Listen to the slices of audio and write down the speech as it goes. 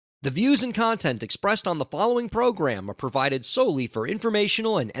The views and content expressed on the following program are provided solely for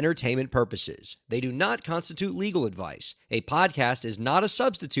informational and entertainment purposes. They do not constitute legal advice. A podcast is not a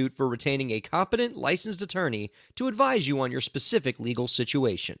substitute for retaining a competent, licensed attorney to advise you on your specific legal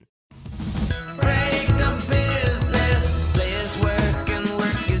situation. Break the business, play is work and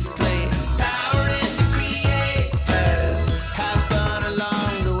work is play. Power into creators, have fun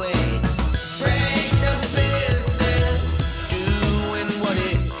along the way. Break the business, doing what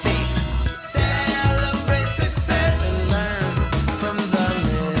it takes. Celebrate success and learn from the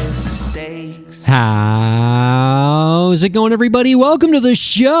mistakes. How's it going, everybody? Welcome to the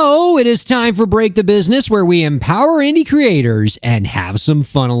show. It is time for Break the Business, where we empower indie creators and have some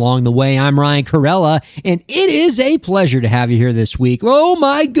fun along the way. I'm Ryan Corella, and it is a pleasure to have you here this week. Oh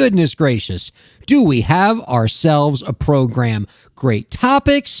my goodness gracious. Do we have ourselves a program? Great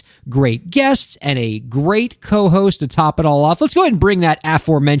topics, great guests, and a great co-host to top it all off. Let's go ahead and bring that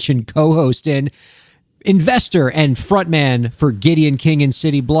aforementioned co-host in. Investor and frontman for Gideon King and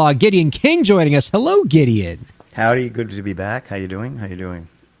City Blog, Gideon King, joining us. Hello, Gideon. Howdy, good to be back. How you doing?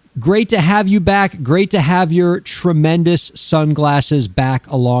 Great to have you back. Great to have your tremendous sunglasses back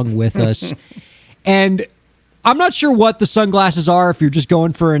along with us. And I'm not sure what the sunglasses are if you're just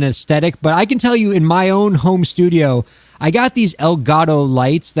going for an aesthetic, but I can tell you in my own home studio, I got these Elgato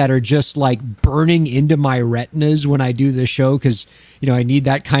lights that are just like burning into my retinas when I do this show because, you know, I need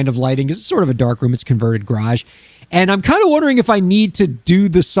that kind of lighting. It's sort of a dark room. It's a converted garage. And I'm kind of wondering if I need to do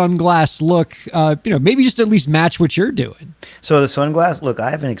the sunglass look, maybe just at least match what you're doing. So the sunglass, look,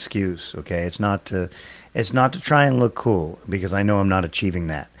 I have an excuse, okay? It's not to try and look cool because I know I'm not achieving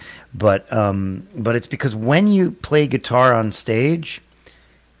that. But it's because when you play guitar on stage,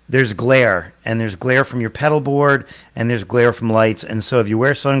 there's glare, and there's glare from your pedal board, and there's glare from lights. And so if you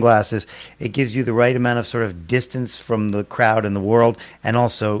wear sunglasses, it gives you the right amount of sort of distance from the crowd and the world, and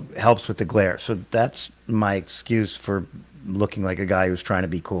also helps with the glare. So that's my excuse for looking like a guy who's trying to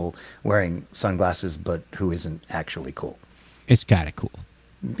be cool, wearing sunglasses, but who isn't actually cool. It's kind of cool.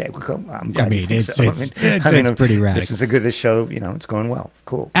 Okay, well, I'm glad you think so. It's pretty radical. This show, it's going well.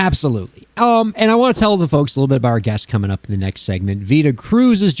 Cool. Absolutely. And I want to tell the folks a little bit about our guest coming up in the next segment. Veda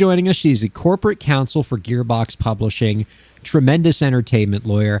Cruz is joining us. She's a corporate counsel for Gearbox Publishing, tremendous entertainment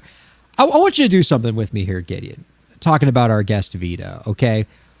lawyer. I want you to do something with me here, Gideon, talking about our guest, Veda, okay?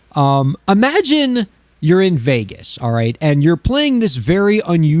 Imagine you're in Vegas, all right, and you're playing this very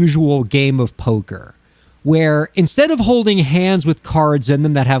unusual game of poker, where instead of holding hands with cards in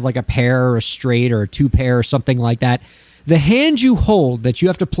them that have like a pair or a straight or a two pair or something like that, the hand you hold that you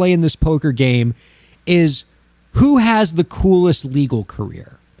have to play in this poker game is who has the coolest legal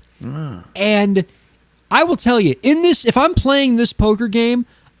career. And I will tell you, if I'm playing this poker game,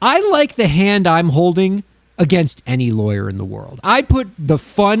 I like the hand I'm holding against any lawyer in the world. I put the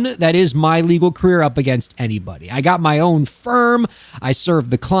fun that is my legal career up against anybody. I got my own firm. I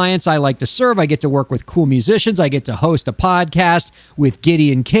serve the clients I like to serve. I get to work with cool musicians. I get to host a podcast with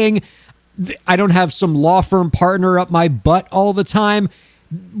Gideon King. I don't have some law firm partner up my butt all the time.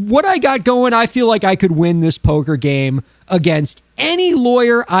 What I got going, I feel like I could win this poker game against any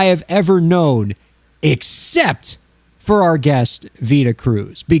lawyer I have ever known, except for our guest, Veda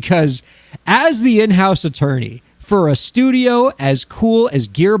Cruz, because as the in-house attorney for a studio as cool as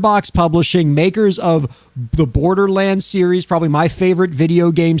Gearbox Publishing, makers of the Borderlands series, probably my favorite video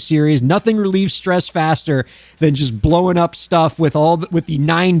game series, nothing relieves stress faster than just blowing up stuff with the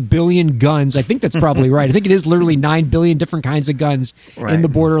 9 billion guns. I think that's probably right. I think it is literally 9 billion different kinds of guns in the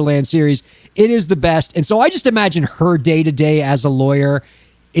Borderlands series. It is the best. And so I just imagine her day-to-day as a lawyer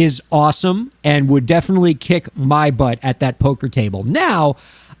is awesome and would definitely kick my butt at that poker table. Now,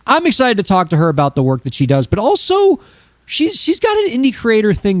 I'm excited to talk to her about the work that she does, but also she's got an indie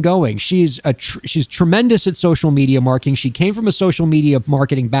creator thing going. She's tremendous at social media marketing. She came from a social media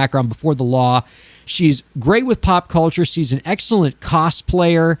marketing background before the law. She's great with pop culture. She's an excellent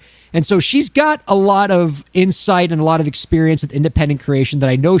cosplayer. And so she's got a lot of insight and a lot of experience with independent creation that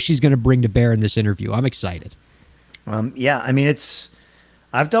I know she's going to bring to bear in this interview. I'm excited.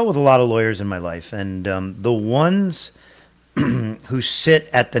 I've dealt with a lot of lawyers in my life, and the ones who sit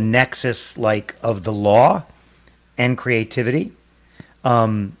at the nexus of the law and creativity,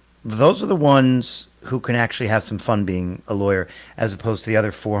 those are the ones who can actually have some fun being a lawyer, as opposed to the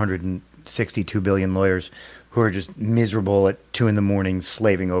other 462 billion lawyers who are just miserable at 2 a.m.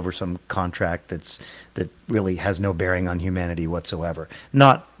 slaving over some contract that really has no bearing on humanity whatsoever.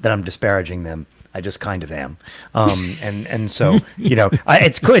 Not that I'm disparaging them. I just kind of am. And so,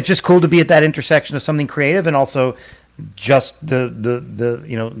 it's cool. It's just cool to be at that intersection of something creative and also just the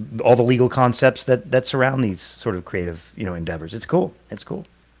all the legal concepts that surround these sort of creative, endeavors. It's cool.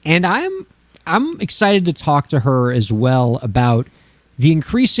 And I'm excited to talk to her as well about the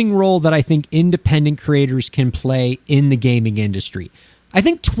increasing role that I think independent creators can play in the gaming industry. I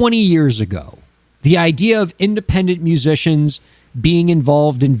think 20 years ago, the idea of independent musicians being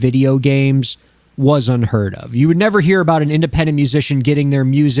involved in video games was unheard of. You would never hear about an independent musician getting their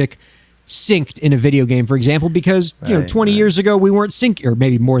music synced in a video game, for example, because 20 years ago we weren't syncing, or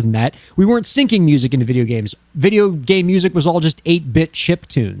maybe more than that, we weren't syncing music into video games. Video game music was all just 8-bit chip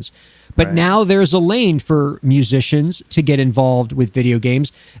tunes. But now there's a lane for musicians to get involved with video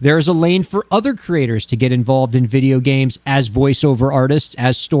games. There's a lane for other creators to get involved in video games as voiceover artists,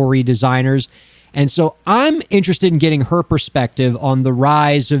 as story designers. And so I'm interested in getting her perspective on the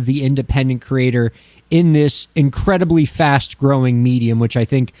rise of the independent creator in this incredibly fast-growing medium, which I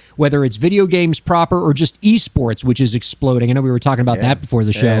think, whether it's video games proper or just esports, which is exploding. I know we were talking about that before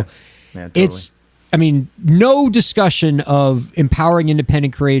the show. Yeah, totally. No discussion of empowering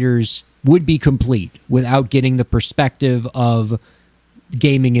independent creators would be complete without getting the perspective of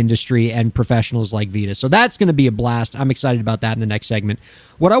gaming industry and professionals like Veda. So that's going to be a blast. I'm excited about that in the next segment.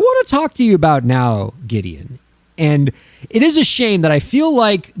 What I want to talk to you about now, Gideon, and it is a shame that I feel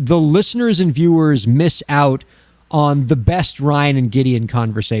like the listeners and viewers miss out on the best Ryan and Gideon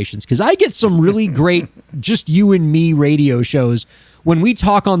conversations, because I get some really great just you and me radio shows when we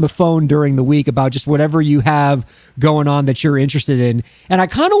talk on the phone during the week about just whatever you have going on that you're interested in. And I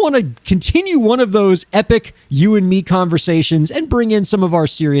kind of want to continue one of those epic you and me conversations and bring in some of our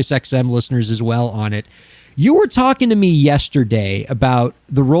Sirius XM listeners as well on it. You were talking to me yesterday about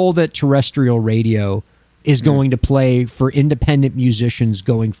the role that terrestrial radio is going to play for independent musicians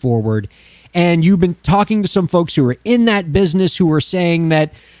going forward. And you've been talking to some folks who are in that business who are saying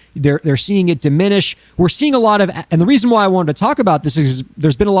that they're seeing it diminish. We're seeing a lot of, and the reason why I wanted to talk about this is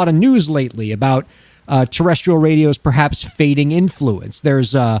there's been a lot of news lately about terrestrial radio's perhaps fading influence.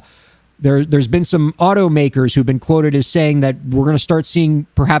 There's been some automakers who've been quoted as saying that we're going to start seeing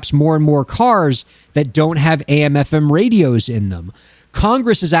perhaps more and more cars that don't have AM/FM radios in them.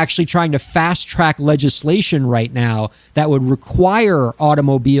 Congress is actually trying to fast track legislation right now that would require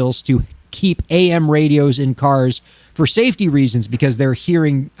automobiles to keep AM radios in cars for safety reasons, because they're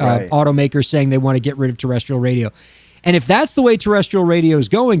hearing automakers saying they want to get rid of terrestrial radio. And if that's the way terrestrial radio is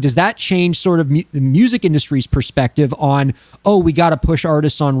going, does that change sort of the music industry's perspective on, we got to push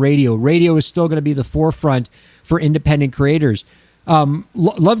artists on radio? Radio is still going to be the forefront for independent creators.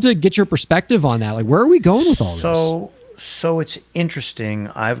 Love to get your perspective on that. Like, where are we going with all this? So it's interesting.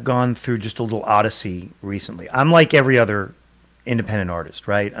 I've gone through just a little odyssey recently. I'm like every other independent artist,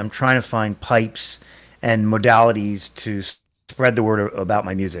 right? I'm trying to find pipes and modalities to spread the word about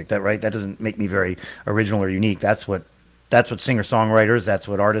my music. That doesn't make me very original or unique. That's what singer-songwriters, that's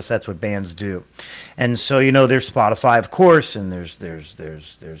what artists, that's what bands do. And so, there's Spotify, of course, and there's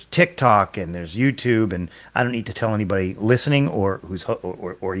TikTok, and there's YouTube, and I don't need to tell anybody listening or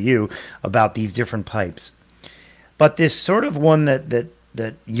you about these different pipes. But this sort of one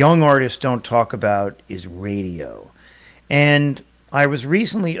that young artists don't talk about is radio. And I was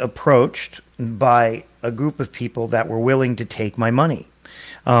recently approached by a group of people that were willing to take my money.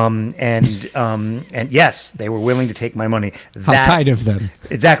 And yes, they were willing to take my money. How kind of them.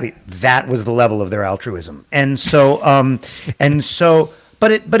 Exactly. That was the level of their altruism. And so,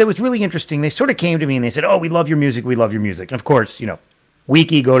 but it was really interesting. They sort of came to me and they said, we love your music. We love your music. And of course,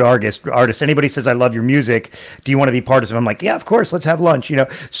 weak ego to artists. Anybody says, I love your music, do you want to be part of it? I'm like, yeah, of course, let's have lunch,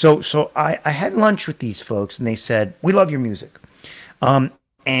 So I had lunch with these folks and they said, we love your music.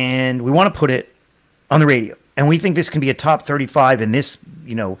 And we want to put it on the radio. And we think this can be a top 35 in this,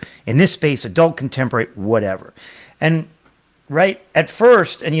 in this space, adult, contemporary, whatever. And right at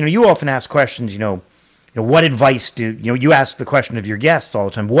first, and you often ask questions, what advice do you ask the question of your guests all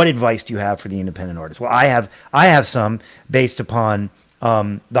the time? What advice do you have for the independent artist? Well, I have some based upon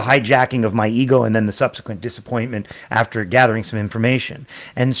the hijacking of my ego and then the subsequent disappointment after gathering some information.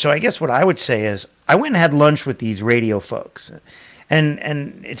 And so I guess what I would say is I went and had lunch with these radio folks.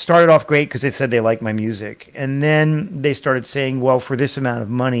 And it started off great because they said they liked my music. And then they started saying, well, for this amount of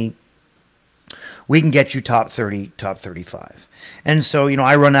money, we can get you top 30, top 35. And so,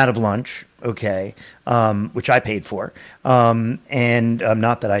 I run out of lunch, okay, which I paid for. And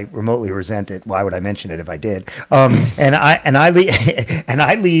not that I remotely resent it. Why would I mention it if I did? And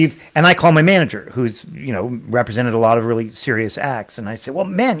I leave and I call my manager, who's, represented a lot of really serious acts. And I say, well,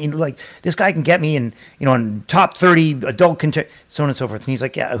 man, this guy can get me in top 30 adult so on and so forth. And he's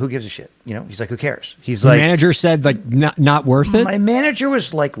like, yeah, who gives a shit? He's like, who cares? He's like, manager said not worth it. My manager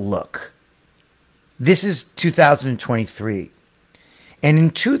was like, look, this is 2023. And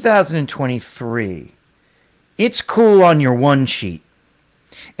in 2023, it's cool on your one sheet.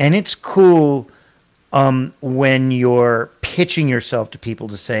 And it's cool when you're pitching yourself to people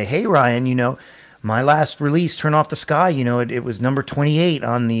to say, hey, Ryan, my last release, Turn Off the Sky, it was number 28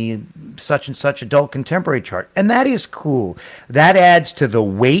 on the such and such adult contemporary chart. And that is cool. That adds to the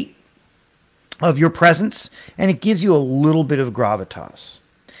weight of your presence, and it gives you a little bit of gravitas.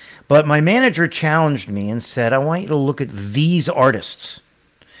 But my manager challenged me and said, I want you to look at these artists.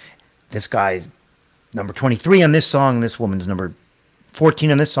 This guy's number 23 on this song. This woman's number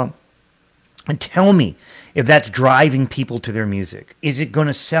 14 on this song. And tell me if that's driving people to their music. Is it going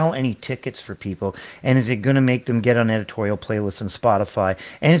to sell any tickets for people? And is it going to make them get on editorial playlists on Spotify?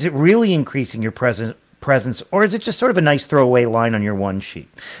 And is it really increasing your presence? Or is it just sort of a nice throwaway line on your one sheet?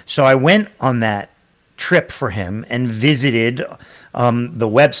 So I went on that trip for him and visited the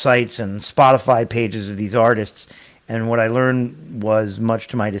websites and Spotify pages of these artists. And what I learned was, much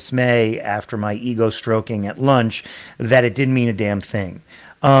to my dismay, after my ego stroking at lunch, that it didn't mean a damn thing.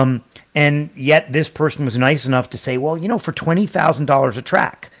 And yet this person was nice enough to say, well, for $20,000 a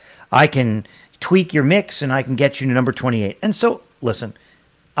track, I can tweak your mix and I can get you to number 28. And so, listen,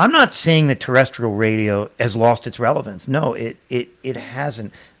 I'm not saying that terrestrial radio has lost its relevance. No, it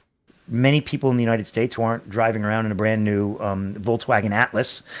hasn't. Many people in the United States who aren't driving around in a brand new Volkswagen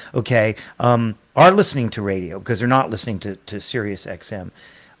Atlas, are listening to radio because they're not listening to Sirius XM,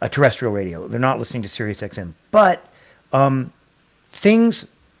 terrestrial radio. They're not listening to Sirius XM. But things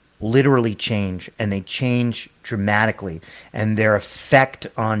literally change, and they change dramatically, and their effect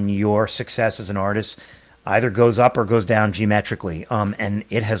on your success as an artist either goes up or goes down geometrically, and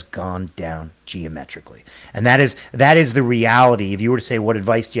it has gone down geometrically. And that is the reality. If you were to say, what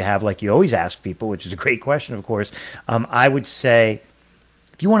advice do you have, like you always ask people, which is a great question, of course, I would say,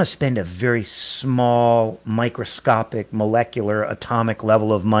 if you want to spend a very small, microscopic, molecular, atomic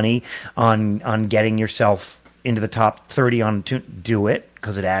level of money on getting yourself into the top 30 on do it,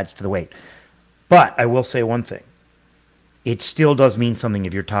 because it adds to the weight. But I will say one thing. It still does mean something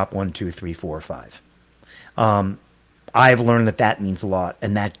if you're top 1, 2, 3, 4, or 5. I've learned that means a lot,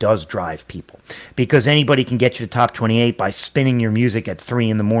 and that does drive people, because anybody can get you to top 28 by spinning your music at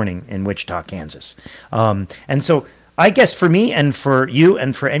 3 a.m. in Wichita, Kansas. And so I guess for me and for you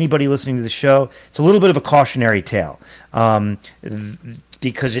and for anybody listening to the show, it's a little bit of a cautionary tale.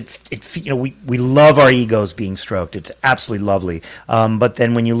 Because we love our egos being stroked. It's absolutely lovely. But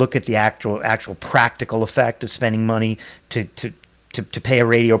then when you look at the actual practical effect of spending money to pay a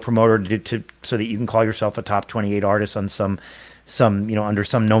radio promoter so that you can call yourself a top 28 artist on some under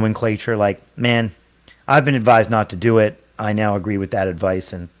some nomenclature, like, man, I've been advised not to do it. I now agree with that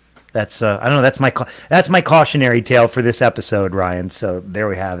advice, and that's I don't know. That's my cautionary tale for this episode, Ryan. So there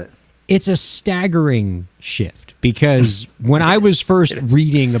we have it. It's a staggering shift, because when I was first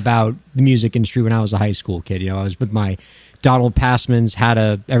reading about the music industry when I was a high school kid, I was with my Donald Passman's, had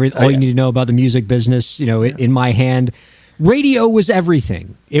all you need to know about the music business, in my hand. Radio was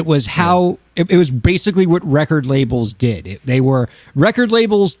everything. It was it was basically what record labels did. Record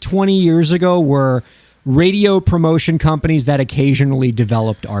labels 20 years ago were radio promotion companies that occasionally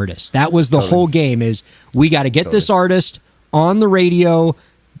developed artists. That was the whole game, is we got to get this artist on the radio,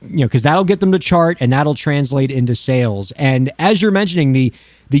 because that'll get them to chart and that'll translate into sales. And as you're mentioning, the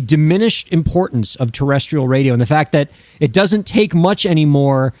diminished importance of terrestrial radio and the fact that it doesn't take much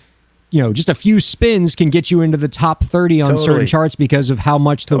anymore, just a few spins can get you into the top 30 on certain charts because of how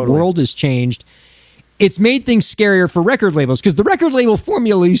much the world has changed. It's made things scarier for record labels, because the record label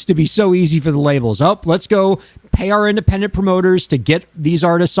formula used to be so easy for the labels. Let's go pay our independent promoters to get these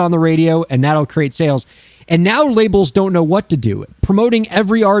artists on the radio, and that'll create sales. And now labels don't know what to do. Promoting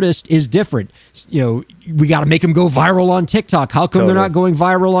every artist is different. We got to make them go viral on TikTok. How come they're not going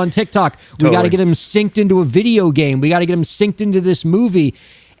viral on TikTok? We got to get them synced into a video game. We got to get them synced into this movie.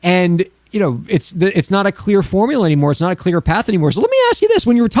 And, it's not a clear formula anymore. It's not a clear path anymore. So let me ask you this.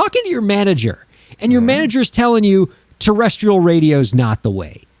 When you were talking to your manager, and your manager's telling you terrestrial radio's not the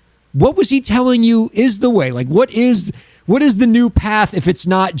way, what was he telling you is the way? Like, what is the new path if it's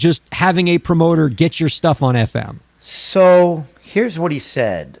not just having a promoter get your stuff on FM? So here's what he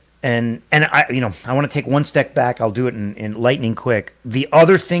said. And I want to take one step back. I'll do it in lightning quick. The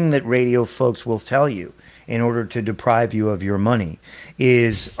other thing that radio folks will tell you in order to deprive you of your money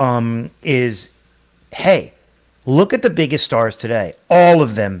is hey, look at the biggest stars today. All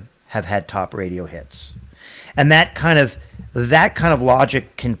of them have had top radio hits. And that kind of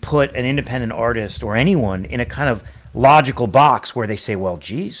logic can put an independent artist or anyone in a kind of logical box where they say, well,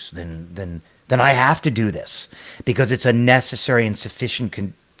 geez, then I have to do this because it's a necessary and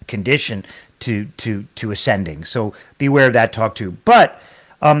sufficient condition to ascending. So beware of that talk too. But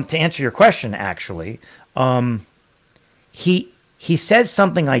to answer your question, actually, he he says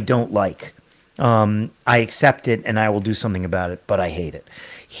something I don't like. I accept it and I will do something about it, but I hate it.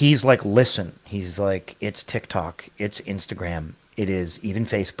 He's like, listen, he's like, it's TikTok, it's Instagram, it is even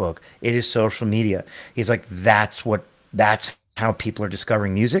Facebook, it is social media. He's like, that's how people are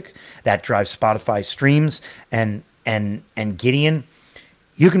discovering music. That drives Spotify streams. And Gideon,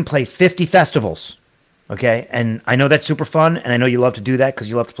 you can play 50 festivals. Okay. And I know that's super fun. And I know you love to do that because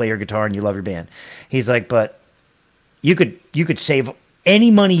you love to play your guitar and you love your band. He's like, but you could save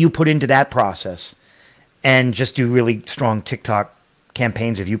any money you put into that process and just do really strong TikTok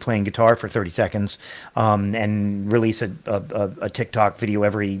campaigns of you playing guitar for 30 seconds and release a TikTok video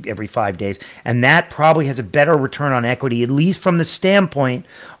every 5 days. And that probably has a better return on equity, at least from the standpoint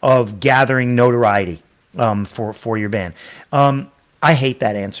of gathering notoriety for your band. I hate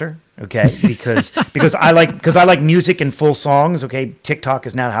that answer. Okay, because I like music and full songs. Okay, TikTok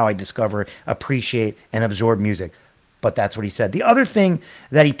is not how I discover, appreciate, and absorb music. But that's what he said. The other thing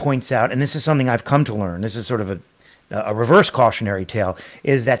that he points out, and this is something I've come to learn, this is sort of a reverse cautionary tale,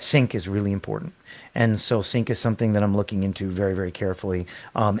 is that sync is really important. And so sync is something that I'm looking into very, very carefully.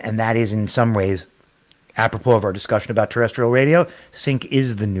 And that is in some ways, apropos of our discussion about terrestrial radio, sync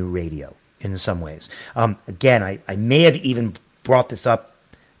is the new radio in some ways. Again, I may have even brought this up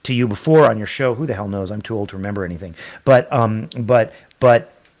to you before on your show. Who the hell knows? I'm too old to remember anything. But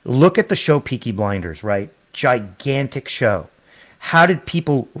look at the show Peaky Blinders, right? Gigantic show. How did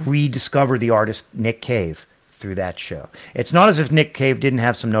people rediscover the artist Nick Cave? Through that show. It's not as if Nick Cave didn't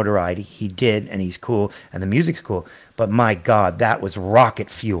have some notoriety. He did, and he's cool, and the music's cool. But my God, that was rocket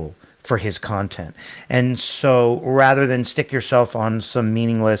fuel for his content. And so rather than stick yourself on some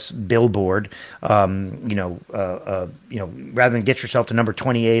meaningless billboard, rather than get yourself to number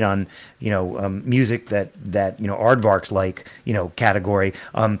 28 on, music that aardvarks like, category,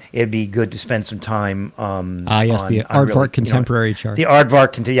 it'd be good to spend some time yes, the aardvark contemporary chart. The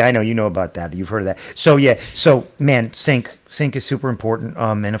aardvark, yeah, I know, you know about that. You've heard of that. So man, sync is super important,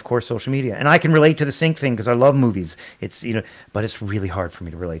 and of course social media. And I can relate to the sync thing because I love movies. It's but it's really hard for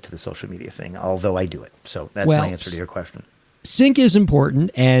me to relate to the social media thing, although I do it. So that's my answer to your question. Sync is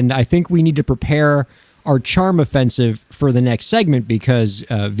important, and I think we need to prepare our charm offensive for the next segment because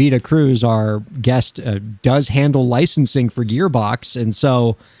Veda Cruz, our guest, does handle licensing for Gearbox, and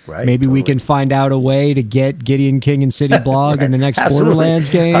so maybe we can find out a way to get Gideon King and City Blog in the next Borderlands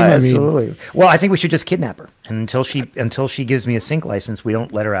game. Absolutely. Well, I think we should just kidnap her, and until she gives me a sync license, we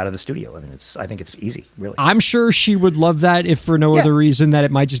don't let her out of the studio. I think it's easy, really. I'm sure she would love that, if for no other reason that it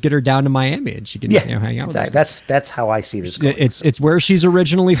might just get her down to Miami and she can hang out with us. That's how I see this going. It's where she's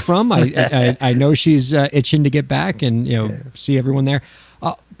originally from. I know she's itching to get back and see everyone there.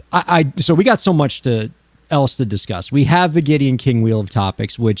 So we got so much else to discuss. We have the Gideon King Wheel of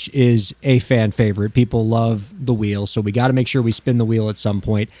Topics, which is a fan favorite. People love the wheel, so we got to make sure we spin the wheel at some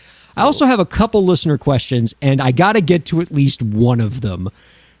point. I also have a couple listener questions, and I got to get to at least one of them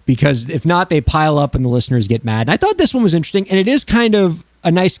because if not, they pile up and the listeners get mad. And I thought this one was interesting, and it is kind of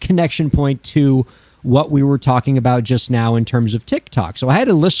a nice connection point to what we were talking about just now in terms of TikTok. So I had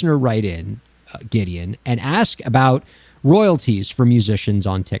a listener write in, Gideon, and ask about royalties for musicians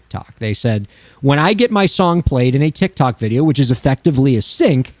on TikTok. They said, when I get my song played in a TikTok video, which is effectively a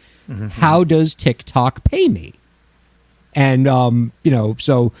sync, how does TikTok pay me? And, and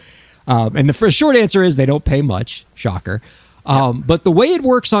the first short answer is they don't pay much. Shocker. But the way it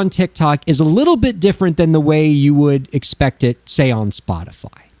works on TikTok is a little bit different than the way you would expect it, say, on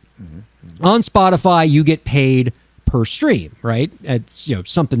Spotify. On Spotify, you get paid per stream, right? It's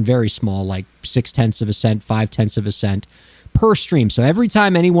something very small, like 0.6 of a cent, 0.5 of a cent per stream. So every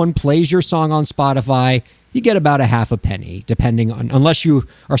time anyone plays your song on Spotify, you get about a half a penny, depending on, unless you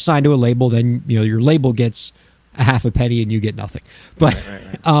are signed to a label, then your label gets a half a penny and you get nothing. But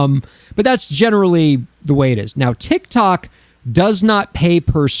but that's generally the way it is. Now TikTok does not pay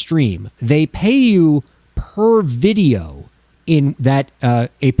per stream; they pay you per video in that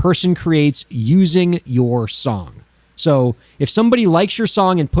a person creates using your song. So if somebody likes your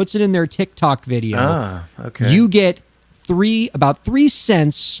song and puts it in their TikTok video, you get about 3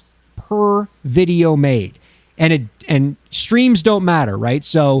 cents per video made. And streams don't matter, right?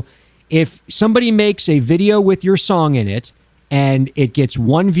 So if somebody makes a video with your song in it and it gets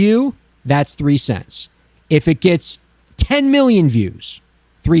 1 view, that's 3 cents. If it gets 10 million views,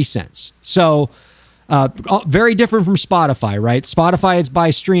 3 cents. So very different from Spotify, right? Spotify, it's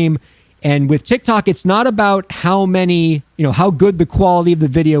by stream. And with TikTok, it's not about how many, how good the quality of the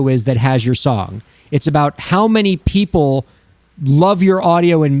video is that has your song. It's about how many people love your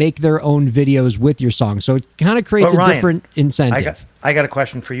audio and make their own videos with your song. So it kind of creates a different incentive. I got a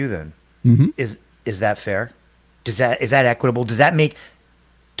question for you then. Is that fair? is that equitable? Does that make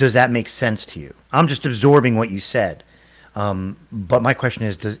sense to you? I'm just absorbing what you said. But my question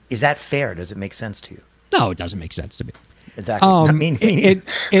is that fair? Does it make sense to you? No, it doesn't make sense to me. Exactly. I mean,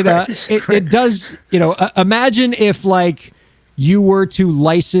 it does. Imagine if like you were to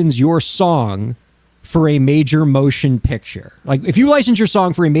license your song for a major motion picture. Like if you license your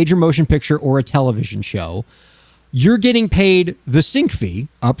song for a major motion picture or a television show, you're getting paid the sync fee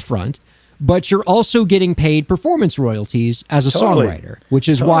up front, but you're also getting paid performance royalties as a songwriter, which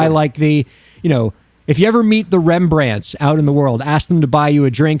is why like if you ever meet the Rembrandts out in the world, ask them to buy you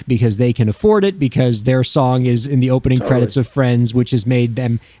a drink because they can afford it, because their song is in the opening credits of Friends, which has made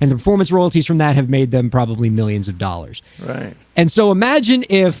them, and the performance royalties from that have made them probably millions of dollars. Right. And so imagine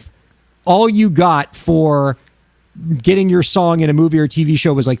if all you got for getting your song in a movie or TV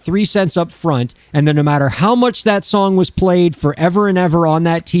show was like 3 cents up front, and then no matter how much that song was played forever and ever on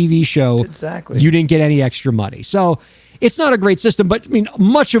that TV show, you didn't get any extra money. So it's not a great system, but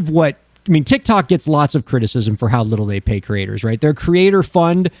I mean, TikTok gets lots of criticism for how little they pay creators, right? Their creator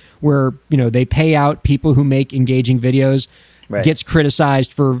fund, where, they pay out people who make engaging videos, gets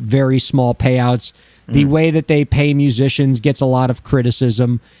criticized for very small payouts. The way that they pay musicians gets a lot of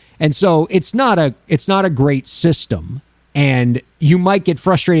criticism. And so it's not a great system. And you might get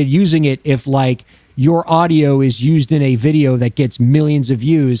frustrated using it if like your audio is used in a video that gets millions of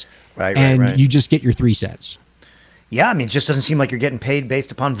views and you just get your 3 cents. Yeah, I mean, it just doesn't seem like you're getting paid based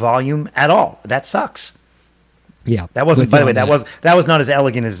upon volume at all. That sucks. Yeah, that wasn't. By the way, that was not as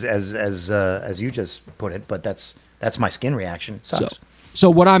elegant as you just put it. But that's my skin reaction. It sucks. So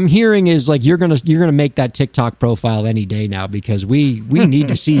what I'm hearing is like you're gonna make that TikTok profile any day now, because we need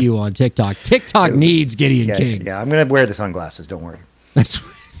to see you on TikTok. TikTok needs Gideon King. Yeah, I'm gonna wear the sunglasses. Don't worry. That's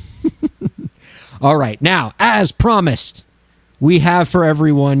all right. Now, as promised, we have for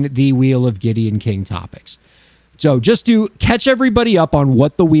everyone the Wheel of Gideon King topics. So just to catch everybody up on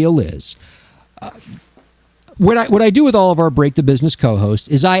what the wheel is, what I do with all of our Break the Business co-hosts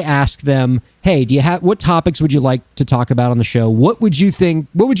is I ask them, hey, what topics would you like to talk about on the show? What would you think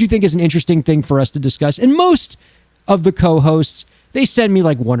is an interesting thing for us to discuss? And most of the co-hosts, they send me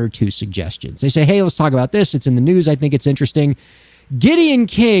like 1 or 2 suggestions. They say, hey, let's talk about this. It's in the news. I think it's interesting. Gideon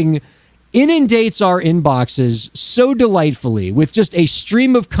King inundates our inboxes so delightfully with just a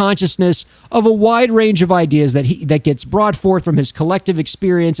stream of consciousness of a wide range of ideas that gets brought forth from his collective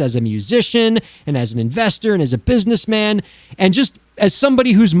experience as a musician and as an investor and as a businessman, and just as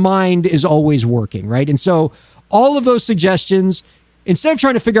somebody whose mind is always working, right? And so all of those suggestions, instead of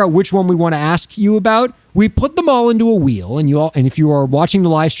trying to figure out which one we want to ask you about, we put them all into a wheel, and if you are watching the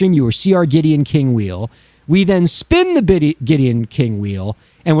live stream, you will see our Gideon King wheel. We then spin the Gideon King wheel,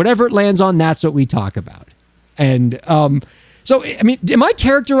 and whatever it lands on, that's what we talk about. And so, I mean, am I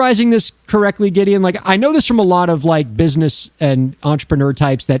characterizing this correctly, Gideon? Like, I know this from a lot of like business and entrepreneur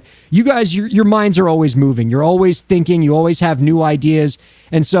types that you guys, your minds are always moving. You're always thinking. You always have new ideas.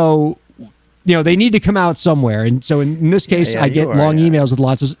 And so, they need to come out somewhere. And so in this case, I get long emails with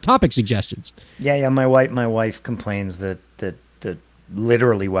lots of topic suggestions. Yeah. My wife complains that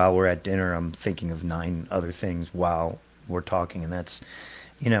literally while we're at dinner, I'm thinking of 9 other things while we're talking. And that's,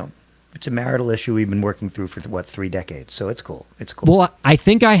 it's a marital issue we've been working through for 3 decades. So it's cool. It's cool. Well, I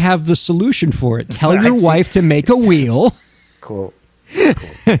think I have the solution for it. Tell your wife to make a wheel. Cool.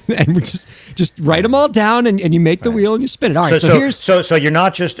 And we just write them all down, and you make the wheel and you spin it. All right. So you're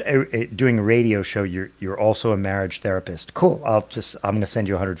not just doing a radio show. You're also a marriage therapist. Cool. I'm going to send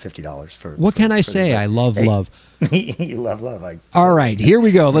you $150 for. What can I say? I love love. You love love. All right. Here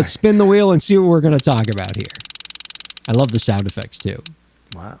we go. Let's spin the wheel and see what we're going to talk about here. I love the sound effects too.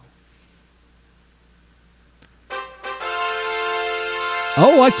 Wow.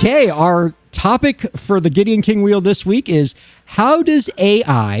 Oh, okay. Our topic for the Gideon King wheel this week is, how does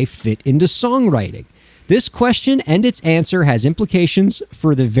AI fit into songwriting? This question and its answer has implications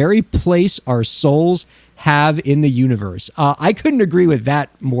for the very place our souls have in the universe. I couldn't agree with that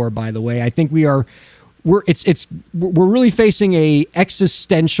more, by the way. I think we're really facing a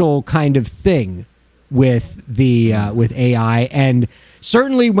existential kind of thing with AI, and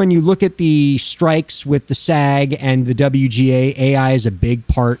certainly when you look at the strikes with the SAG and the WGA, AI is a big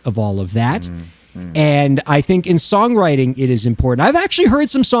part of all of that. And I think in songwriting, it is important. I've actually heard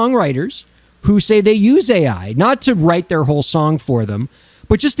some songwriters who say they use AI, not to write their whole song for them,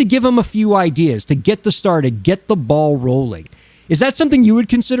 but just to give them a few ideas, to get the start, to get the ball rolling. Is that something you would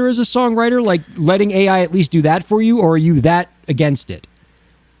consider as a songwriter, like letting AI at least do that for you, or are you that against it?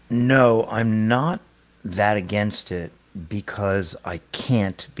 No, I'm not that against it, because I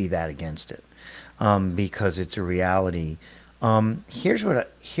can't be that against it, because it's a reality. Here's what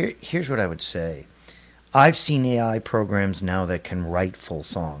I would say. I've seen AI programs now that can write full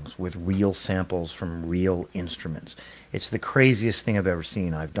songs with real samples from real instruments. It's the craziest thing I've ever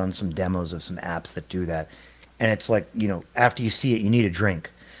seen. I've done some demos of some apps that do that. And it's like, after you see it, you need a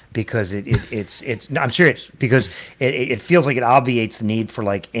drink because it's no, I'm serious, because it feels like it obviates the need for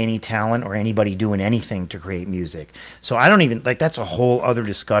like any talent or anybody doing anything to create music. So I don't even, like, that's a whole other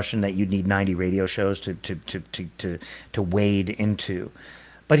discussion that you'd need 90 radio shows to wade into.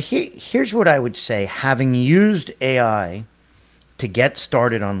 But here's what I would say, having used AI to get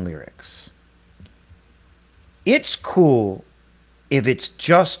started on lyrics. It's cool if it's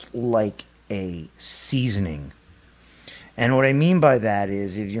just like a seasoning. And what I mean by that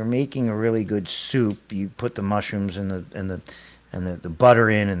is, if you're making a really good soup, you put the mushrooms and the butter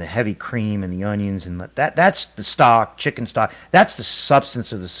in, and the heavy cream and the onions, and that's the stock, chicken stock. That's the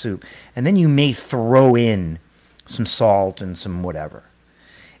substance of the soup. And then you may throw in some salt and some whatever.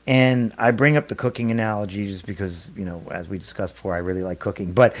 And I bring up the cooking analogy just because, as we discussed before, I really like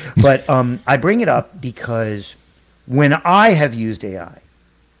cooking. But I bring it up because when I have used AI,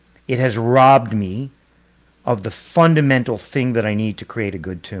 it has robbed me of the fundamental thing that I need to create a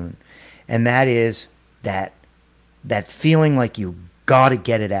good tune. And that is that feeling like you got to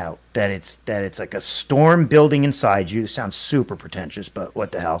get it out, that it's like a storm building inside you. It sounds super pretentious, but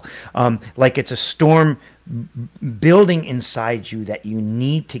what the hell? Like it's a storm building inside you that you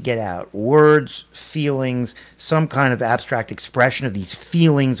need to get out. Words, feelings, some kind of abstract expression of these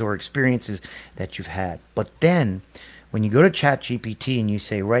feelings or experiences that you've had. But then when you go to ChatGPT and you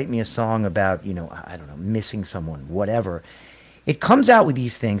say, write me a song about, I don't know, missing someone, whatever, it comes out with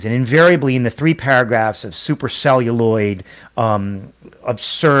these things. And invariably in the 3 paragraphs of super celluloid,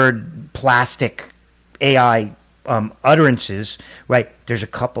 absurd plastic AI utterances, right, there's a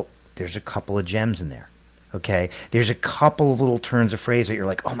couple of gems in there. Okay, there's a couple of little turns of phrase that you're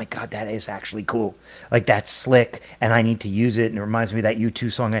like, oh my God, that is actually cool. Like, that's slick, and I need to use it, and it reminds me of that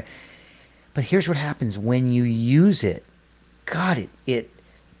U2 song. But here's what happens when you use it. God, it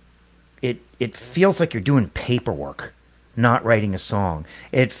feels like you're doing paperwork, not writing a song.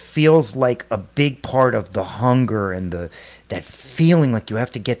 It feels like a big part of the hunger and that feeling like you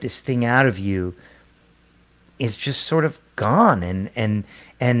have to get this thing out of you is just sort of gone, and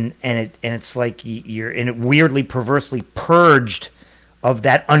it's like you're in it weirdly, perversely purged of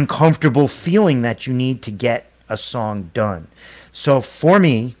that uncomfortable feeling that you need to get a song done. So for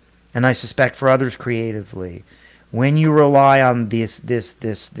me, and I suspect for others creatively, when you rely on this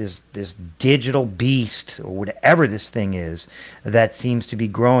digital beast or whatever this thing is that seems to be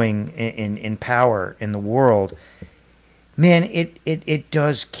growing in power in the world, man, it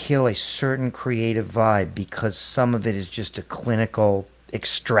does kill a certain creative vibe, because some of it is just a clinical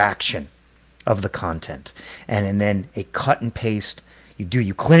extraction of the content. And then a cut and paste. You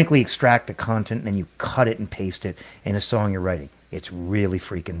clinically extract the content, and then you cut it and paste it in a song you're writing. It's really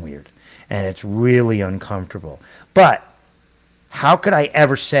freaking weird. And it's really uncomfortable. But how could I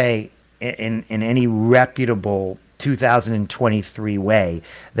ever say in any reputable 2023 way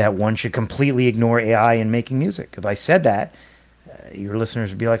that one should completely ignore AI in making music? If I said that, your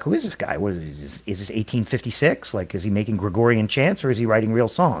listeners would be like, who is this guy? What is this? Is this 1856? Like, is he making Gregorian chants, or is he writing real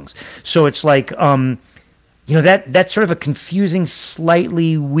songs? So it's like, that's sort of a confusing,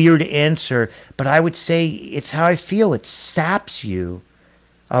 slightly weird answer, but I would say it's how I feel. It saps you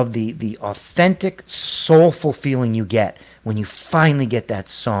of the authentic, soulful feeling you get when you finally get that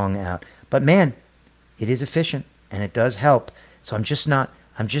song out. But man, it is efficient and it does help. So I'm just not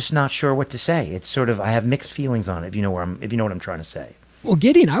sure what to say. It's sort of, I have mixed feelings on it, if you know what I'm trying to say. Well,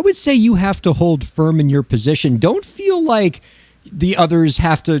 Gideon, I would say you have to hold firm in your position. Don't feel like the others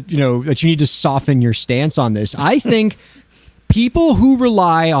have to, that you need to soften your stance on this. I think people who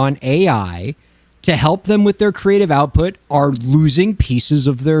rely on AI to help them with their creative output are losing pieces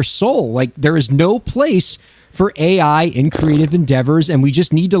of their soul. Like, there is no place for AI in creative endeavors, and we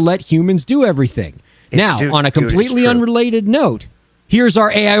just need to let humans do everything. On a completely unrelated note, here's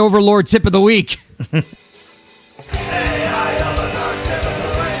our AI Overlord tip of the week.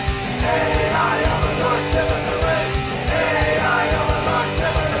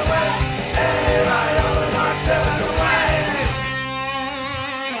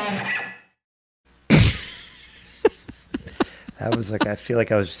 That was like, I feel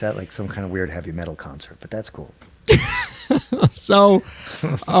like I was at like some kind of weird heavy metal concert, but that's cool. So,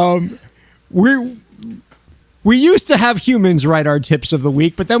 we used to have humans write our tips of the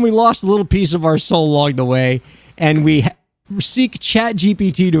week, but then we lost a little piece of our soul along the way, and we seek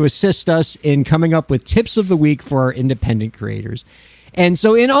ChatGPT to assist us in coming up with tips of the week for our independent creators. And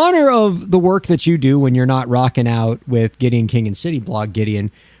so in honor of the work that you do when you're not rocking out with Gideon King and City Blog,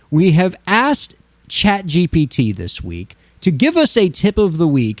 Gideon, we have asked ChatGPT this week to give us a tip of the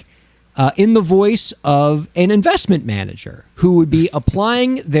week in the voice of an investment manager who would be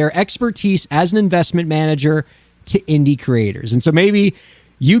applying their expertise as an investment manager to indie creators. And so maybe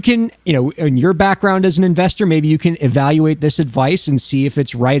you can, in your background as an investor, maybe you can evaluate this advice and see if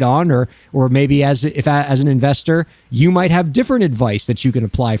it's right on, or maybe as an investor, you might have different advice that you can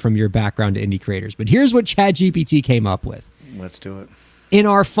apply from your background to indie creators. But here's what ChatGPT came up with. Let's do it. In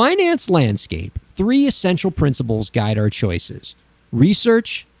our finance landscape, 3 essential principles guide our choices: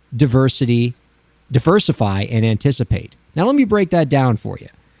 research, diversify, and anticipate. Now, let me break that down for you.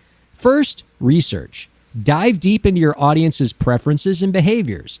 First, research. Dive deep into your audience's preferences and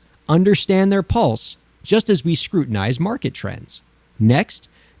behaviors. Understand their pulse, just as we scrutinize market trends. Next,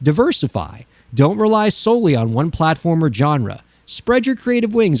 diversify. Don't rely solely on one platform or genre. Spread your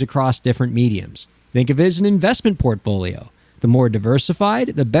creative wings across different mediums. Think of it as an investment portfolio. The more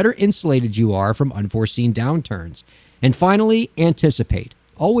diversified, the better insulated you are from unforeseen downturns. And finally, anticipate.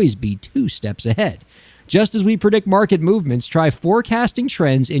 Always be 2 steps ahead. Just as we predict market movements, try forecasting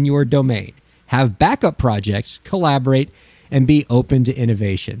trends in your domain. Have backup projects, collaborate, and be open to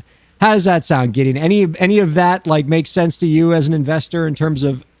innovation. How does that sound, Gideon? Any of that make sense to you as an investor in terms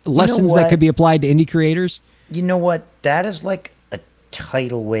of lessons that could be applied to indie creators? You know what? That is like a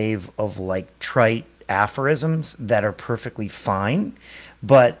tidal wave of trite aphorisms that are perfectly fine.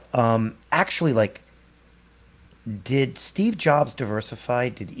 But actually, did Steve Jobs diversify?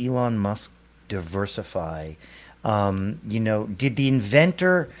 Did Elon Musk diversify? Did the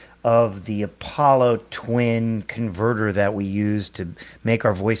inventor of the Apollo twin converter that we use to make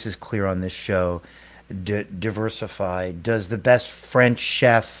our voices clear on this show diversify? Does the best French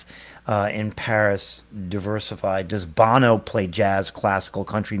chef in Paris diversify? Does Bono play jazz, classical,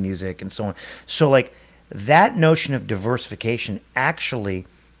 country music, and so on? So that notion of diversification, actually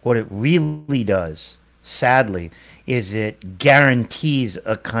what it really does, sadly, is it guarantees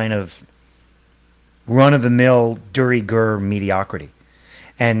a kind of run-of-the-mill de rigueur mediocrity.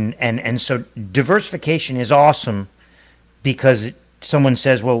 And so diversification is awesome because someone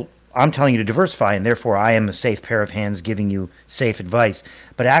says, well, I'm telling you to diversify, and therefore I am a safe pair of hands giving you safe advice.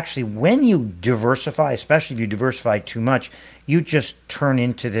 But actually, when you diversify, especially if you diversify too much, you just turn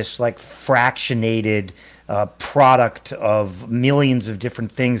into this fractionated product of millions of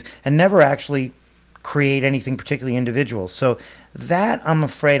different things and never actually create anything particularly individual. So that, I'm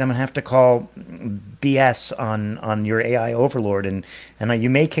afraid, I'm going to have to call BS on your AI overlord, and you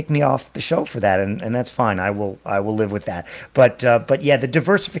may kick me off the show for that, and that's fine. I will live with that. But yeah, the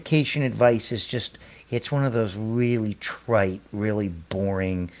diversification advice is just, it's one of those really trite, really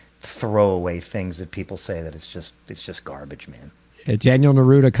boring throwaway things that people say that it's just garbage, man. Daniel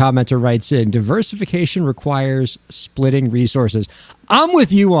Neruda, commenter, writes in, diversification requires splitting resources. I'm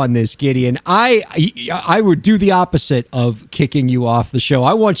with you on this, Gideon. I would do the opposite of kicking you off the show.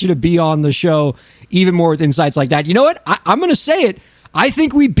 I want you to be on the show even more with insights like that. You know what? I'm going to say it. I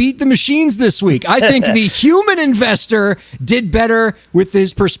think we beat the machines this week. I think the human investor did better with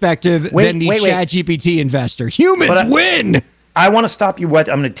his perspective than the ChatGPT investor. Humans win! I want to stop you. I'm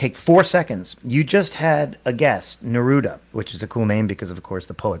going to take 4 seconds. You just had a guest, Neruda, which is a cool name because, of course,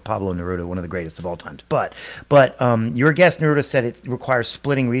 the poet Pablo Neruda, one of the greatest of all times. But your guest, Neruda, said it requires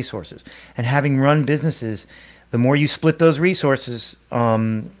splitting resources. And having run businesses, the more you split those resources,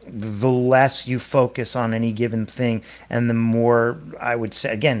 the less you focus on any given thing, and the more, I would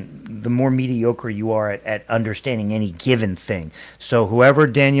say, again, the more mediocre you are at understanding any given thing. So whoever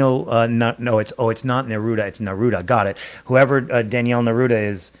Daniel, it's not Neruda, it's Neruda, got it. Whoever Danielle Neruda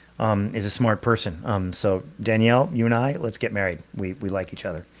is a smart person. So Danielle, you and I, let's get married. We like each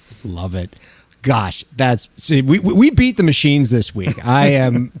other. Love it. Gosh, we beat the machines this week. I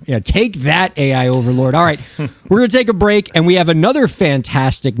am take that, AI overlord. All right, we're going to take a break, and we have another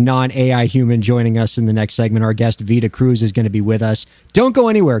fantastic non-AI human joining us in the next segment. Our guest, Veda Cruz, is going to be with us. Don't go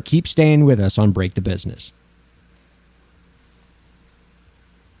anywhere. Keep staying with us on Break the Business.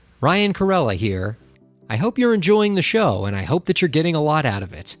 Ryan Corella here. I hope you're enjoying the show, and I hope that you're getting a lot out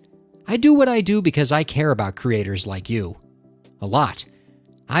of it. I do what I do because I care about creators like you. A lot.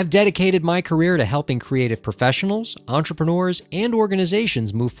 I've dedicated my career to helping creative professionals, entrepreneurs, and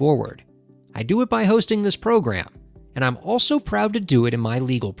organizations move forward. I do it by hosting this program, and I'm also proud to do it in my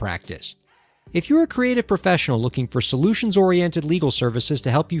legal practice. If you're a creative professional looking for solutions-oriented legal services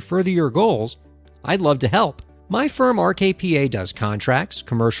to help you further your goals, I'd love to help. My firm RKPA does contracts,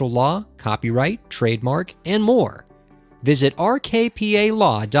 commercial law, copyright, trademark, and more. Visit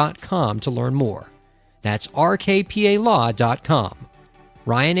rkpalaw.com to learn more. That's rkpalaw.com.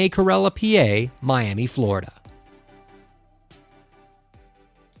 Ryan A. Corella, PA, Miami, Florida.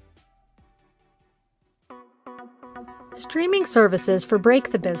 Streaming services for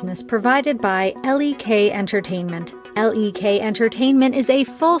Break the Business provided by LEK Entertainment. LEK Entertainment is a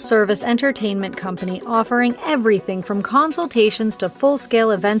full-service entertainment company offering everything from consultations to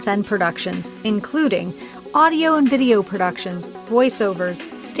full-scale events and productions, including audio and video productions, voiceovers,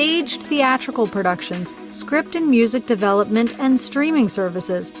 staged theatrical productions, script and music development, and streaming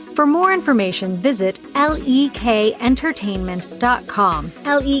services. For more information, visit lekentertainment.com.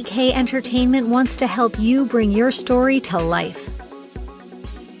 LEK Entertainment wants to help you bring your story to life.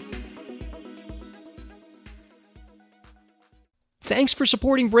 Thanks for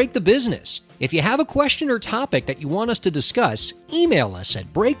supporting Break the Business. If you have a question or topic that you want us to discuss, email us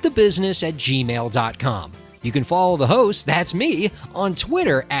at breakthebusiness@gmail.com. You can follow the host, that's me, on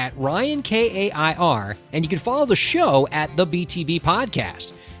Twitter at RyanKair, and you can follow the show at the BTB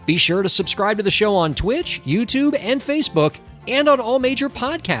Podcast. Be sure to subscribe to the show on Twitch, YouTube, and Facebook, and on all major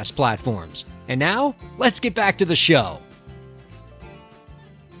podcast platforms. And now, let's get back to the show.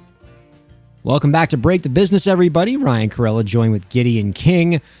 Welcome back to Break the Business, everybody. Ryan Corella joined with Gideon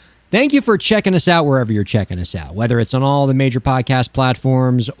King. Thank you for checking us out wherever you're checking us out, whether it's on all the major podcast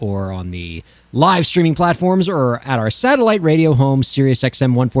platforms or on the live streaming platforms or at our satellite radio home, Sirius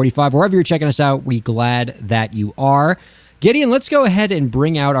XM 145. Wherever you're checking us out, we're glad that you are. Gideon, let's go ahead and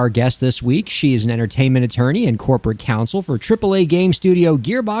bring out our guest this week. She is an entertainment attorney and corporate counsel for AAA game studio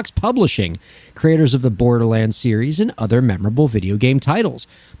Gearbox Publishing, creators of the Borderlands series and other memorable video game titles.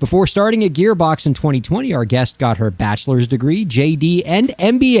 Before starting at Gearbox in 2020, our guest got her bachelor's degree, JD, and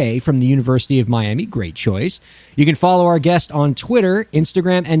MBA from the University of Miami. Great choice. You can follow our guest on Twitter,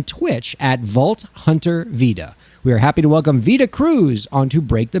 Instagram, and Twitch at Vault Hunter Veda. We are happy to welcome Veda Cruz onto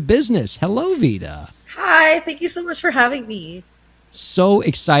Break the Business. Hello, Veda. Hi, thank you so much for having me. So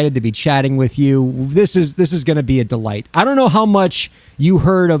excited to be chatting with you. This is going to be a delight. I don't know how much you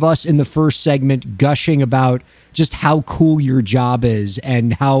heard of us in the first segment gushing about just how cool your job is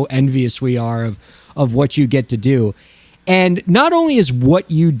and how envious we are of what you get to do. And not only is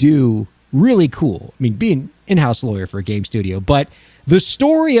what you do really cool, I mean, being in-house lawyer for a game studio, but the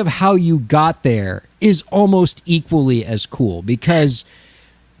story of how you got there is almost equally as cool, because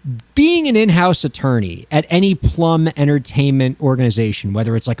being an in-house attorney at any plum entertainment organization,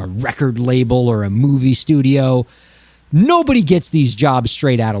 whether it's like a record label or a movie studio, nobody gets these jobs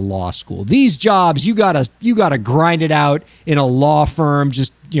straight out of law school. These jobs, you gotta grind it out in a law firm,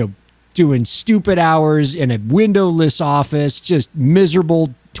 just, doing stupid hours in a windowless office, just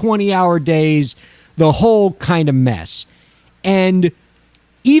miserable 20-hour days, the whole kind of mess. And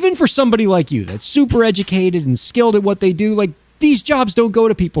even for somebody like you that's super educated and skilled at what they do, like, these jobs don't go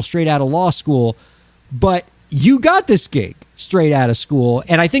to people straight out of law school, but you got this gig straight out of school.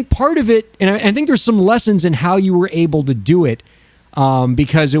 And I think part of it, and I think there's some lessons in how you were able to do it,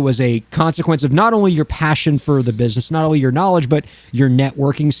 because it was a consequence of not only your passion for the business, not only your knowledge, but your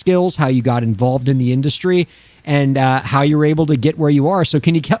networking skills, how you got involved in the industry, and how you were able to get where you are. So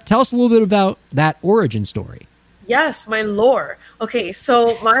can you tell us a little bit about that origin story? Yes, my lore. Okay,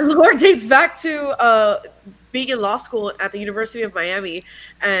 so my lore dates back to being in law school at the University of Miami.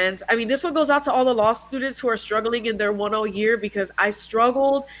 And I mean, this one goes out to all the law students who are struggling in their 1-0 year, because I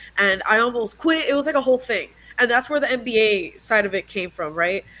struggled and I almost quit. It was like a whole thing. And that's where the MBA side of it came from,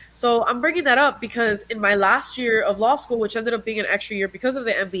 right? So I'm bringing that up because in my last year of law school, which ended up being an extra year because of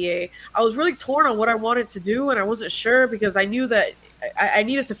the MBA, I was really torn on what I wanted to do. And I wasn't sure, because I knew that I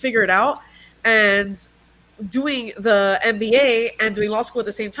needed to figure it out. And doing the MBA and doing law school at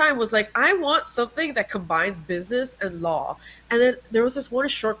the same time was like, I want something that combines business and law. And then there was this one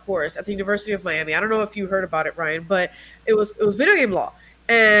short course at the University of Miami. I don't know if you heard about it, Ryan, but it was video game law.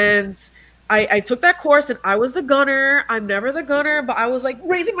 And I took that course and I was the gunner. I'm never the gunner, but I was like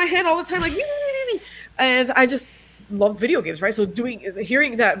raising my hand all the time, like, and I just love video games, right? So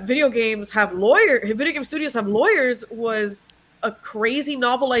hearing that video game studios have lawyers was a crazy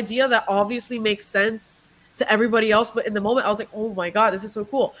novel idea that obviously makes sense to everybody else, but in the moment I was like, oh my god, this is so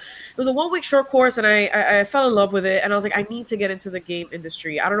cool. It was a 1-week short course and I fell in love with it, and I was like, I need to get into the game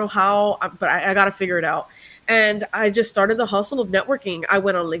industry. I don't know how, but I gotta figure it out. And I just started the hustle of networking. I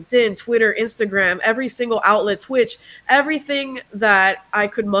went on LinkedIn, Twitter, Instagram, every single outlet, Twitch, everything that I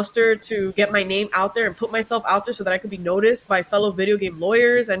could muster to get my name out there and put myself out there so that I could be noticed by fellow video game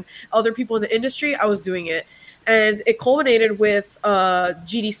lawyers and other people in the industry. I was doing it. And it culminated with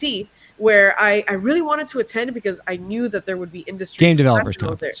GDC, where I really wanted to attend because I knew that there would be industry. Game Developers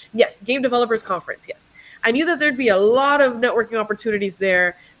Conference. Yes, Game Developers Conference, yes. I knew that there'd be a lot of networking opportunities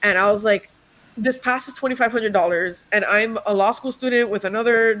there, and I was like, this pass is $2,500, and I'm a law school student with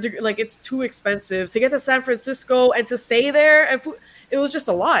another degree. Like, it's too expensive to get to San Francisco and to stay there. And it was just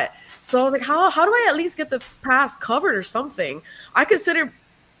a lot. So I was like, how do I at least get the pass covered or something? I considered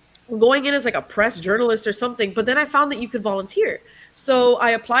going in as like a press journalist or something, but then I found that you could volunteer. So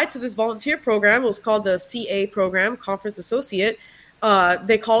I applied to this volunteer program. It was called the CA program, Conference Associate.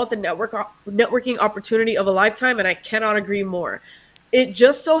 They call it the networking opportunity of a lifetime, and I cannot agree more. It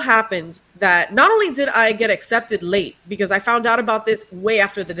just so happened that not only did I get accepted late, because I found out about this way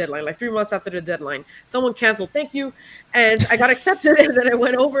after the deadline, like 3 months after the deadline. Someone canceled, thank you. And I got accepted, and then I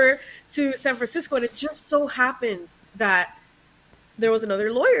went over to San Francisco, and it just so happened that there was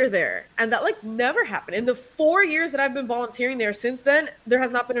another lawyer there. And that like never happened. In the 4 years that I've been volunteering there since then, there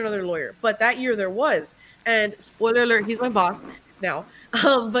has not been another lawyer. But that year there was. And spoiler alert, he's my boss now.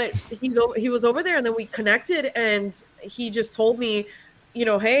 But he was over there, and then we connected, and he just told me, you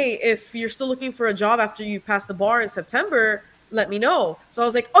know, hey, if you're still looking for a job after you pass the bar in September, let me know. So I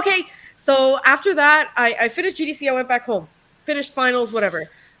was like, okay. So after that, I finished GDC. I went back home, finished finals, whatever.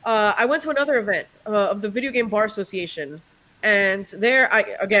 I went to another event of the Video Game Bar Association. And there, I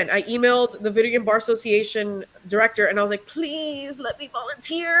emailed the Video Game Bar Association director, and I was like, please let me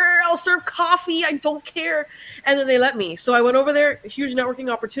volunteer. I'll serve coffee. I don't care. And then they let me. So I went over there, a huge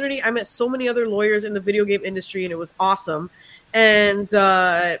networking opportunity. I met so many other lawyers in the video game industry, and it was awesome. And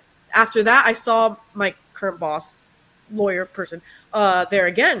after that, I saw my current boss, lawyer person, there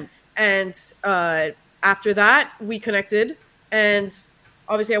again. And after that, we connected. And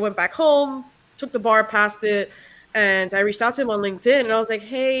obviously, I went back home, took the bar, passed it. And I reached out to him on LinkedIn, and I was like,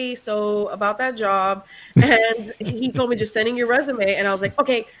 hey, so about that job. And he told me just sending your resume. And I was like,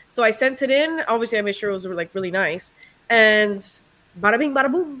 okay. So I sent it in. Obviously, I made sure it was like really nice. And bada bing,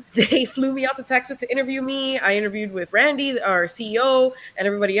 bada boom. They flew me out to Texas to interview me. I interviewed with Randy, our CEO, and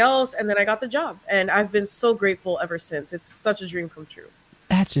everybody else. And then I got the job. And I've been so grateful ever since. It's such a dream come true.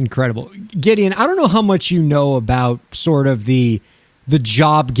 That's incredible. Gideon, I don't know how much you know about sort of the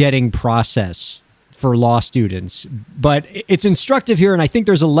job getting process for law students, but it's instructive here. And I think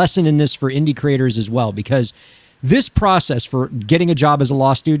there's a lesson in this for indie creators as well, because this process for getting a job as a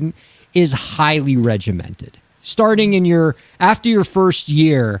law student is highly regimented. Starting in after your first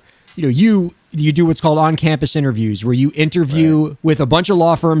year, you do what's called on-campus interviews, where you interview with a bunch of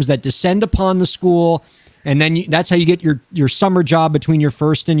law firms that descend upon the school. And then that's how you get your summer job between your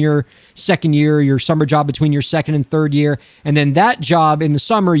first and your second year, your summer job between your second and third year. And then that job in the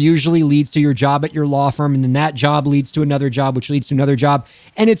summer usually leads to your job at your law firm. And then that job leads to another job, which leads to another job.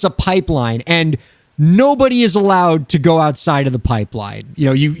 And it's a pipeline. And nobody is allowed to go outside of the pipeline.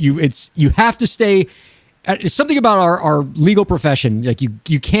 You have to stay. It's something about our legal profession. Like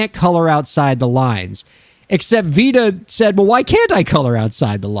you can't color outside the lines. Except Veda said, well, why can't I color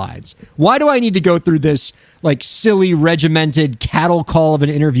outside the lines? Why do I need to go through this like silly regimented cattle call of an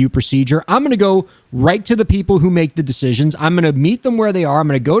interview procedure? I'm going to go right to the people who make the decisions. I'm going to meet them where they are. I'm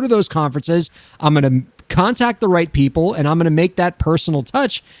going to go to those conferences. I'm going to contact the right people, and I'm going to make that personal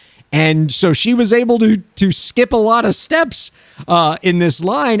touch. And so she was able to skip a lot of steps in this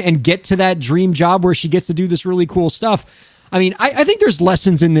line and get to that dream job where she gets to do this really cool stuff. I mean, I think there's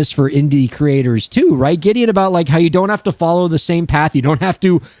lessons in this for indie creators too, right? Gideon, about like how you don't have to follow the same path. You don't have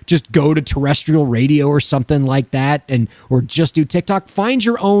to just go to terrestrial radio or something like that, or just do TikTok. Find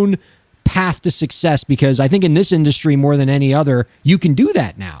your own path to success, because I think in this industry more than any other, you can do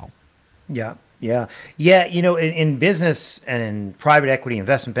that now. Yeah. In business and in private equity,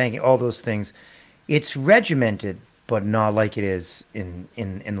 investment banking, all those things, it's regimented, but not like it is in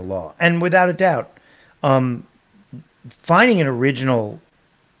the law. And without a doubt, finding an original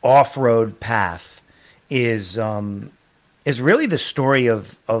off-road path is really the story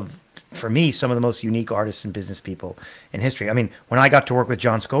of, for me, some of the most unique artists and business people in history. I mean, when I got to work with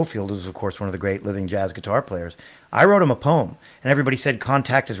John Scofield, who was, of course, one of the great living jazz guitar players, I wrote him a poem, and everybody said,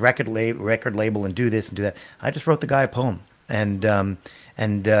 contact his record label and do this and do that. I just wrote the guy a poem, and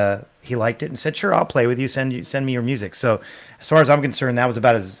he liked it and said, sure, I'll play with you. Send me your music. So as far as I'm concerned, that was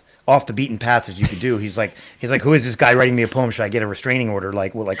about as off the beaten path as you could do. He's like, who is this guy writing me a poem? Should I get a restraining order?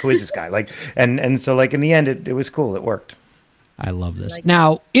 Who is this guy? And so in the end, it was cool. It worked. I love this.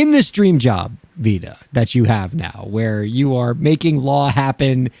 Now, in this dream job, Veda, that you have now, where you are making law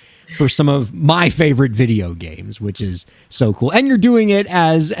happen for some of my favorite video games, which is so cool. And you're doing it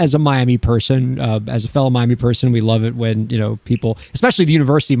as a Miami person, as a fellow Miami person. We love it when, people, especially the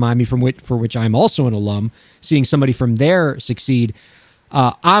University of Miami, for which I'm also an alum, seeing somebody from there succeed.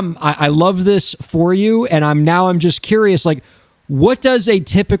 I love this for you, and I'm just curious, like, What does a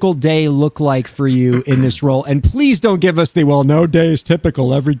typical day look like for you in this role? And please don't give us the, well, no day is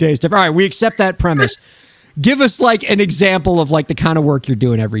typical. Every day is different. All right, we accept that premise. Give us like an example of like the kind of work you're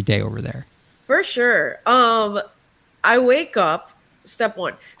doing every day over there. For sure. I wake up. Step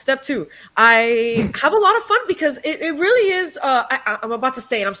one. Step two, I have a lot of fun because it really is. I'm about to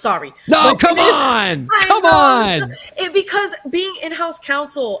say it. I'm sorry. No, come on. Come on. Because being in-house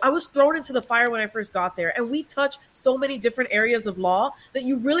counsel, I was thrown into the fire when I first got there. And we touch so many different areas of law that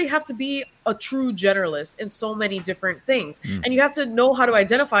you really have to be a true generalist in so many different things. And you have to know how to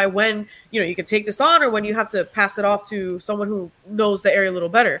identify when, you can take this on or when you have to pass it off to someone who knows the area a little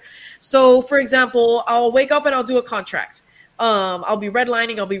better. So, for example, I'll wake up and I'll do a contract. I'll be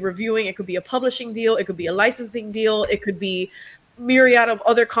redlining, I'll be reviewing. It could be a publishing deal. It could be a licensing deal. It could be myriad of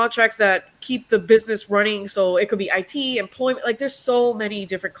other contracts that keep the business running. So it could be IT, employment. Like there's so many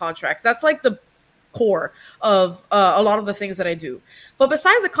different contracts. That's like the core of a lot of the things that I do. But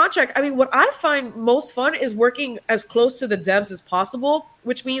besides the contract, I mean, what I find most fun is working as close to the devs as possible,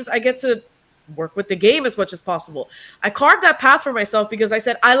 which means I get to work with the game as much as possible. I carved that path for myself because I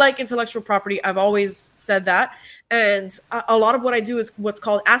said I like intellectual property. I've always said that. And a lot of what I do is what's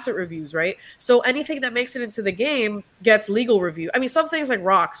called asset reviews, right? So anything that makes it into the game gets legal review. I mean, some things like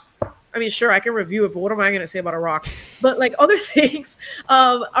rocks, I mean, sure, I can review it, but what am I going to say about a rock? But like other things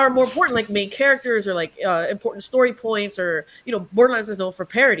are more important, like main characters or like important story points or, Borderlands is known for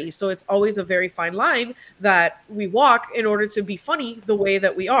parody. So it's always a very fine line that we walk in order to be funny the way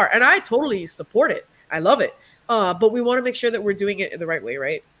that we are. And I totally support it. I love it. But we want to make sure that we're doing it in the right way,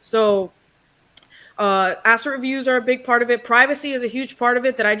 right? So asset reviews are a big part of it. Privacy is a huge part of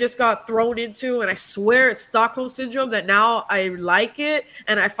it that I just got thrown into. And I swear it's Stockholm Syndrome that now I like it.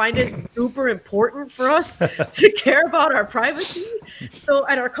 And I find it super important for us to care about our privacy. So,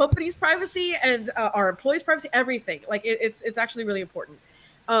 and our company's privacy and our employees' privacy, everything. Like it's actually really important.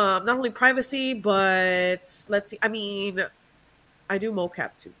 Not only privacy, but let's see. I mean, I do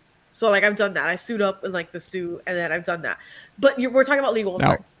mocap too. So like I've done that. I suit up in like the suit, and then I've done that. But we're talking about legal. I'm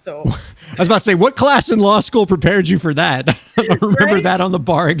sorry. So I was about to say, what class in law school prepared you for that? I remember that on the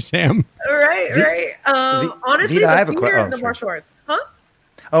bar exam. Right. Honestly, Vita, I have the martial arts. Huh?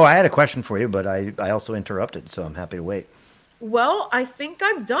 Oh, I had a question for you, but I also interrupted, so I'm happy to wait. Well, I think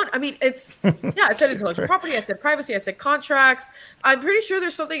I'm done. I mean, it's I said intellectual property, I said privacy, I said contracts. I'm pretty sure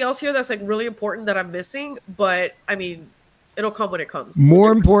there's something else here that's like really important that I'm missing, but I mean, it'll come when it comes.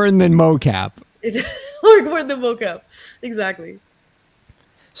 More important than mocap. It's more important than mocap. Exactly.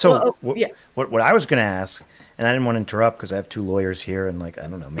 So what I was going to ask, and I didn't want to interrupt because I have two lawyers here, and like I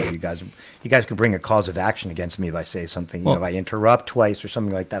don't know, maybe you guys could bring a cause of action against me if I say something. If I interrupt twice or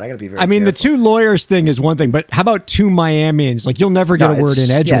something like that, I got to be very. I mean, careful. The two lawyers thing is one thing, but how about two Miamians? Like you'll never get a word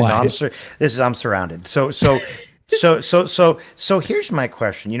in edgewise. I'm surrounded. So here's my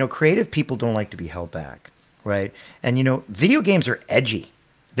question. Creative people don't like to be held back. Right. And, video games are edgy.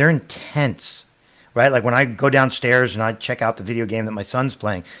 They're intense. Right. Like when I go downstairs and I check out the video game that my son's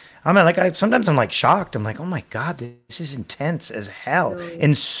playing, sometimes I'm like shocked. I'm like, oh, my God, this is intense as hell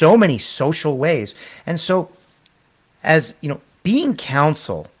in so many social ways. And so as, being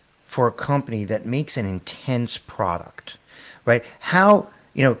counsel for a company that makes an intense product. Right. How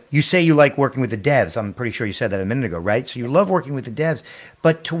you say you like working with the devs. I'm pretty sure you said that a minute ago, right? So you love working with the devs.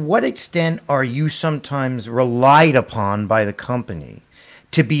 But to what extent are you sometimes relied upon by the company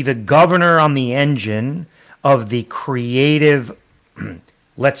to be the governor on the engine of the creative,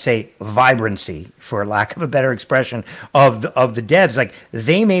 let's say, vibrancy, for lack of a better expression, of the devs? Like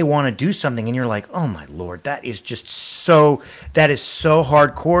they may want to do something and you're like, oh my Lord, that is so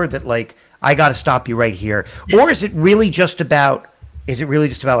hardcore that like, I got to stop you right here. Or is it really just about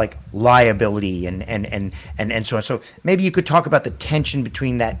like liability and so on? So maybe you could talk about the tension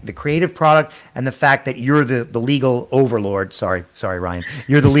between the creative product and the fact that you're the legal overlord. Sorry, Ryan.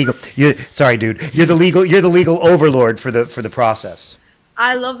 You're the legal. Sorry, dude. You're the legal overlord for the process.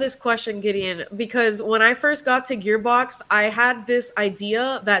 I love this question, Gideon, because when I first got to Gearbox, I had this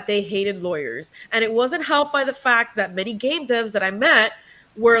idea that they hated lawyers, and it wasn't helped by the fact that many game devs that I met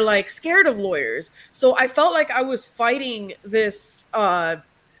were like scared of lawyers. So I felt like I was fighting this, well,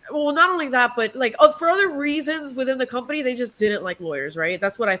 not only that, but like for other reasons within the company, they just didn't like lawyers, right?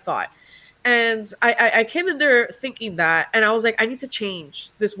 That's what I thought. And I came in there thinking that, and I was like, I need to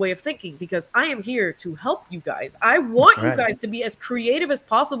change this way of thinking because I am here to help you guys. I want you guys to be as creative as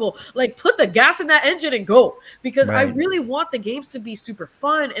possible. Like put the gas in that engine and go, because I really want the games to be super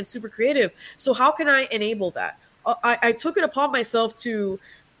fun and super creative. So how can I enable that? I took it upon myself to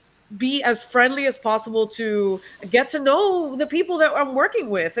be as friendly as possible to get to know the people that I'm working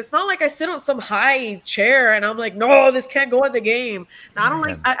with. It's not like I sit on some high chair and I'm like, no, this can't go in the game. Now, I don't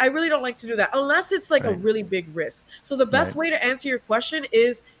like, I really don't like to do that unless it's like a really big risk. So the best way to answer your question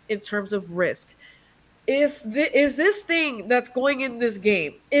is in terms of risk. Is this thing that's going in this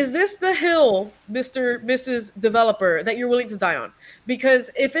game, is this the hill, Mrs. Developer, that you're willing to die on?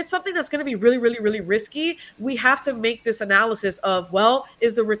 Because if it's something that's going to be really, really, really risky, we have to make this analysis of, well,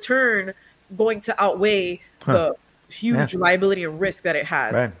 is the return going to outweigh the huge liability and risk that it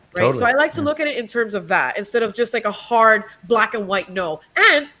has? Right? Totally. So I like to look at it in terms of that instead of just like a hard black and white no.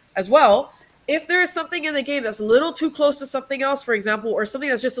 And as well, if there is something in the game that's a little too close to something else, for example, or something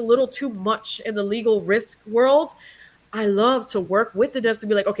that's just a little too much in the legal risk world, I love to work with the devs to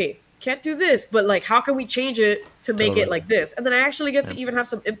be like, okay, can't do this, but like, how can we change it to make it like this? And then I actually get to even have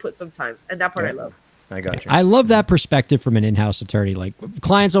some input sometimes. And that part I love. I got you. I love that perspective from an in-house attorney. Like,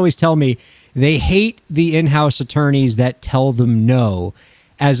 clients always tell me they hate the in-house attorneys that tell them no,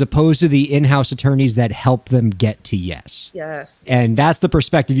 as opposed to the in-house attorneys that help them get to yes. Yes. And that's the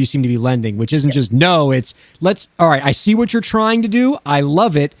perspective you seem to be lending, which isn't just no, it's all right, I see what you're trying to do. I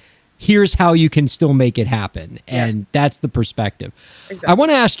love it. Here's how you can still make it happen. And that's the perspective. Exactly. I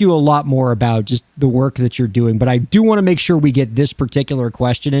want to ask you a lot more about just the work that you're doing, but I do want to make sure we get this particular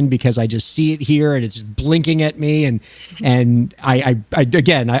question in because I just see it here and it's just blinking at me. And I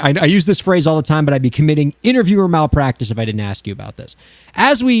use this phrase all the time, but I'd be committing interviewer malpractice if I didn't ask you about this.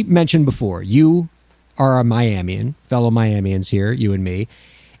 As we mentioned before, you are a Miamian, fellow Miamians here, you and me.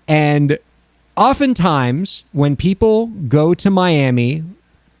 And oftentimes when people go to Miami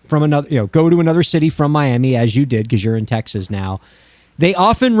from another, go to another city from Miami, as you did, because you're in Texas now, they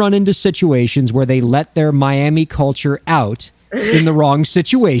often run into situations where they let their Miami culture out in the wrong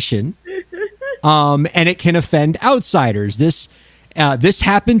situation. And it can offend outsiders. This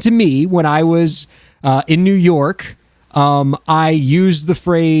happened to me when I was in New York. I used the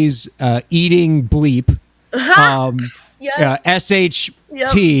phrase eating bleep, SHT.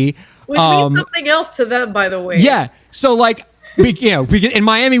 Which means something else to them, by the way. Yeah. So like, in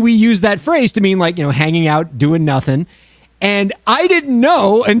Miami, we use that phrase to mean like, hanging out, doing nothing. And I didn't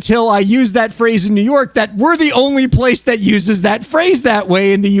know until I used that phrase in New York that we're the only place that uses that phrase that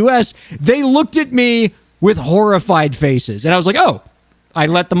way in the U.S. They looked at me with horrified faces. And I was like, oh, I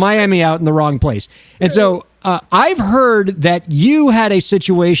let the Miami out in the wrong place. And so I've heard that you had a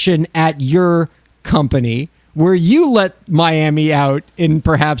situation at your company where you let Miami out in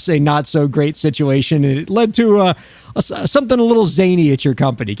perhaps a not so great situation, and it led to something a little zany at your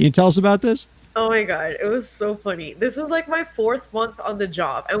company. Can you tell us about this? Oh my God, it was so funny. This was like my 4th month on the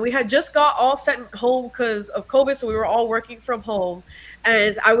job, and we had just got all sent home because of COVID, so we were all working from home.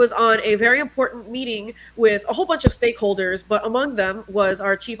 And I was on a very important meeting with a whole bunch of stakeholders, but among them was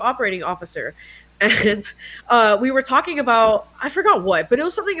our chief operating officer. And we were talking about, I forgot what, but it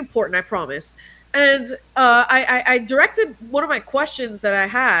was something important, I promise. And I directed one of my questions that I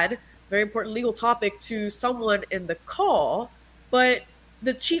had, very important legal topic, to someone in the call, but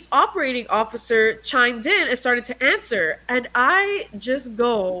the chief operating officer chimed in and started to answer. And I just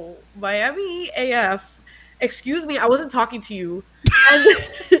go, Miami AF, excuse me, I wasn't talking to you. And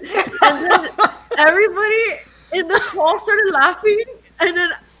then everybody in the call started laughing. And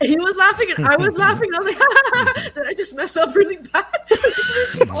then he was laughing and I was laughing. And I was like, did I just mess up really bad?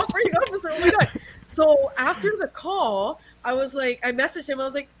 Operating officer, oh my God. So after the call, I was like, I messaged him. I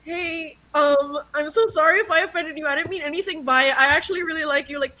was like, hey, I'm so sorry if I offended you. I didn't mean anything by it. I actually really like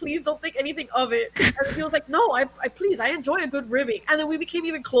you. Like, please don't think anything of it. And he was like, no, I enjoy a good ribbing. And then we became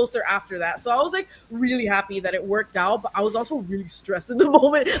even closer after that. So I was like really happy that it worked out, but I was also really stressed in the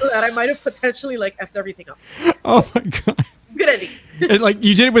moment that I might have potentially like effed everything up. Oh my God. Good ending. And like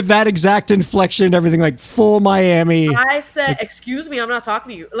you did it with that exact inflection and everything, like full Miami. I said, excuse me, I'm not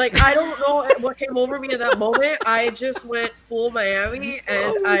talking to you. Like, I don't know what came over me in that moment. I just went full Miami,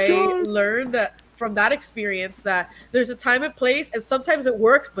 and I learned that from that experience that there's a time and place, and sometimes it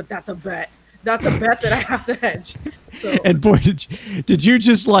works, but that's a bet. That's a bet that I have to hedge. So. And boy, did you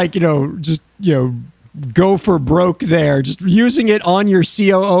just like, go for broke there, just using it on your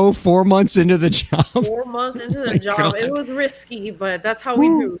COO 4 months into the job. 4 months into the job. God. It was risky, but that's how we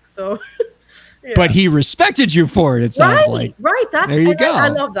do. So, yeah. But he respected you for it, it sounds like. Right. That's there you go. I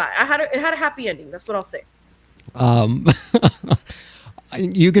love that. It had a happy ending. That's what I'll say.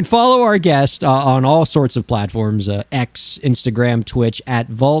 You can follow our guest on all sorts of platforms, X, Instagram, Twitch, at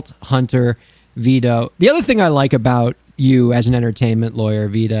Vault Hunter Vito. The other thing I like about you as an entertainment lawyer,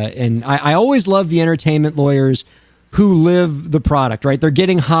 Veda, and I always love the entertainment lawyers who live the product, right? They're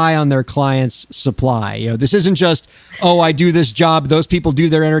getting high on their clients' supply. You know, this isn't just, oh, I do this job, those people do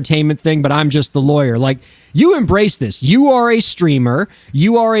their entertainment thing, but I'm just the lawyer. Like, you embrace this. You are a streamer,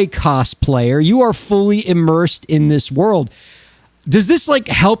 you are a cosplayer, you are fully immersed in this world. Does this like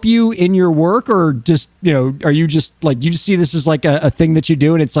help you in your work, or just, you know, are you just like, you just see this as like a thing that you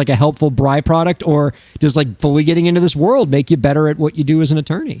do and it's like a helpful byproduct, or does like fully getting into this world make you better at what you do as an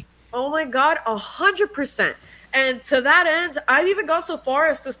attorney? Oh my God, 100%. And to that end, I've even gone so far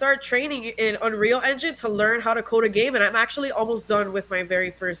as to start training in Unreal Engine to learn how to code a game. And I'm actually almost done with my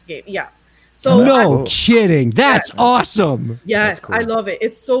very first game. Yeah. So no kidding. That's awesome. Yes, cool. I love it.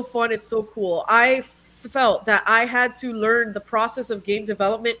 It's so fun. It's so cool. I felt that I had to learn the process of game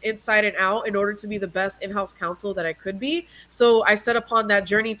development inside and out in order to be the best in-house counsel that I could be. So I set upon that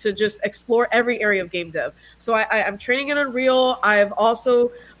journey to just explore every area of game dev. So I'm training in Unreal. I've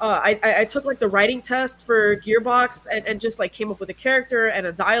also I took like the writing test for Gearbox and just like came up with a character and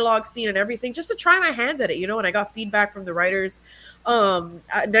a dialogue scene and everything just to try my hand at it, you know, and I got feedback from the writers.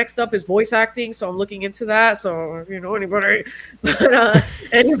 Next up is voice acting, so I'm looking into that. So if you know anybody, but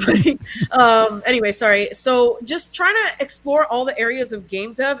anyway, sorry. So just trying to explore all the areas of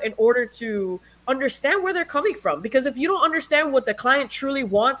game dev in order to understand where they're coming from, because if you don't understand what the client truly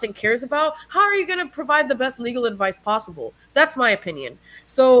wants and cares about, how are you going to provide the best legal advice possible? That's my opinion.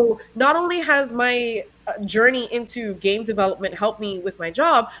 So not only has my journey into game development helped me with my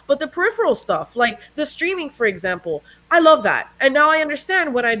job, but the peripheral stuff, like the streaming, for example, I love that. And now I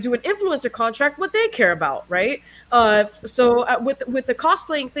understand when I do an influencer contract, what they care about, right? So with the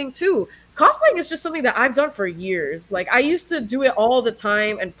cosplaying thing too, cosplaying is just something that I've done for years. Like I used to do it all the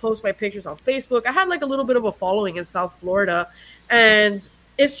time and post my pictures on Facebook. I had like a little bit of a following in South Florida, and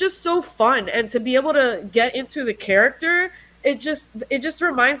it's just so fun. And to be able to get into the character, it just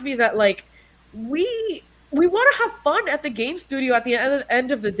reminds me that like we want to have fun at the game studio at the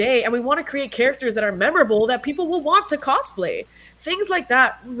end of the day, and we want to create characters that are memorable that people will want to cosplay. Things like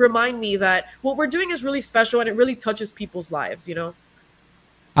that remind me that what we're doing is really special and it really touches people's lives, you know?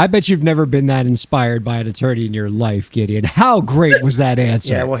 I bet you've never been that inspired by an attorney in your life, Gideon. How great was that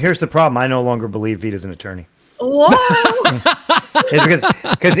answer? Yeah, well, here's the problem. I no longer believe Vita's an attorney. Whoa!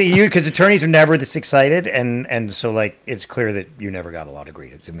 Because attorneys are never this excited, and so like it's clear that you never got a law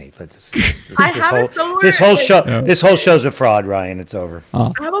degree. To me, this whole show's a fraud, Ryan. It's over.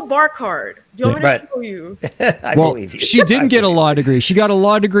 I have a bar card. Do you want me to show you? I believe you. She didn't get a law degree. She got a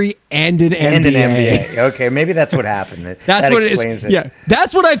law degree and an MBA. Okay, maybe that's what happened. That's what explains it. Yeah,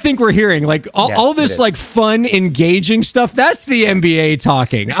 that's what I think we're hearing. Like all this like fun, engaging stuff. That's the MBA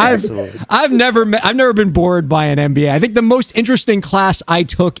talking. I've never been bored by an MBA. I think the most interesting class I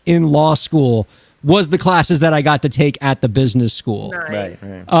took in law school was the classes that I got to take at the business school. Nice.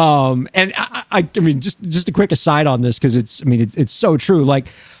 Right. And I mean, just a quick aside on this, because it's so true. Like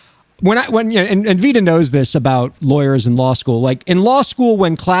when you know, and Vita knows this about lawyers in law school. Like in law school,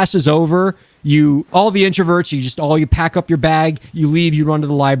 when class is over, all the introverts, you pack up your bag, you leave, you run to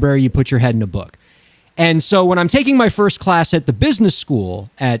the library, you put your head in a book. And so when I'm taking my first class at the business school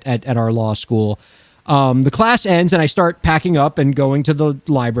at our law school, the class ends and I start packing up and going to the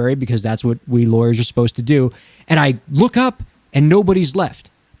library, because that's what we lawyers are supposed to do. And I look up and nobody's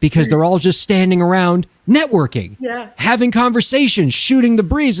left, because they're all just standing around networking, having conversations, shooting the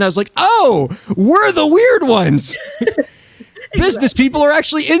breeze. And I was like, oh, we're the weird ones. Business people are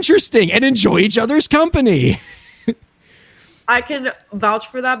actually interesting and enjoy each other's company. I can vouch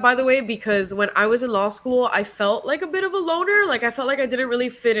for that, by the way, because when I was in law school, I felt like a bit of a loner. Like I felt like I didn't really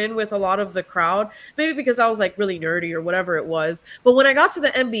fit in with a lot of the crowd, maybe because I was like really nerdy or whatever it was. But when I got to the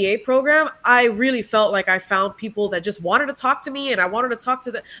MBA program, I really felt like I found people that just wanted to talk to me, and I wanted to talk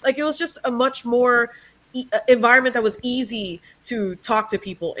to them. Like it was just a much more environment that was easy to talk to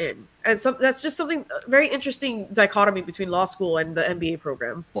people in. And so that's just something very interesting dichotomy between law school and the MBA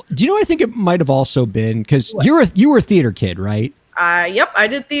program. Well, do you know what I think it might have also been? Because you were a theater kid, right? Yep, I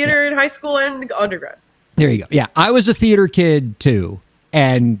did theater in high school and undergrad. There you go. Yeah, I was a theater kid too,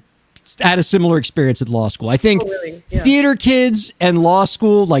 and had a similar experience at law school. I think theater kids and law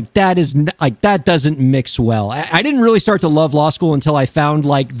school, like that doesn't mix well. I didn't really start to love law school until I found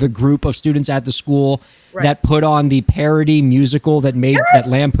like the group of students at the school that put on the parody musical that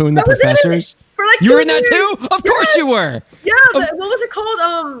lampooned the professors. Like you were in that too? Of course you were. Yeah. What was it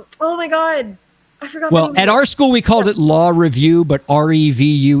called? Oh my God, I forgot. Well, at our school we called it Law Review, but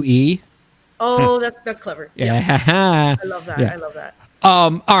REVUE. Oh, that's clever. Yeah. I love that. Yeah. I love that.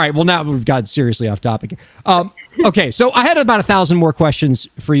 All right. Well, now we've got seriously off topic. Okay. So I had about 1,000 more questions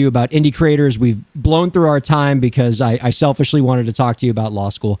for you about indie creators. We've blown through our time because I selfishly wanted to talk to you about law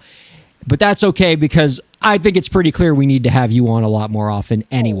school, but that's okay, because I think it's pretty clear we need to have you on a lot more often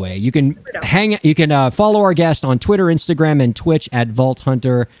anyway. You can follow our guest on Twitter, Instagram, and Twitch at Vault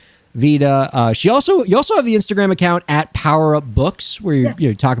Hunter Veda. You also have the Instagram account at Power Up Books, where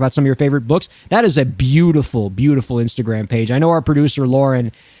you talk about some of your favorite books. That is a beautiful, beautiful Instagram page. I know our producer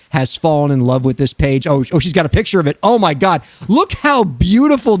Lauren has fallen in love with this page. Oh, she's got a picture of it. Oh my God, look how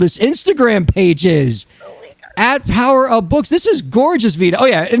beautiful this Instagram page is. At Power Up Books. This is gorgeous, Veda. Oh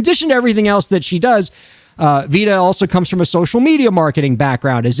yeah, in addition to everything else that she does, Veda also comes from a social media marketing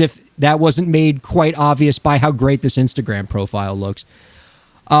background, as if that wasn't made quite obvious by how great this Instagram profile looks.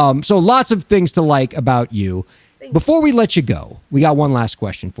 So lots of things to like about you. Before we let you go, we got one last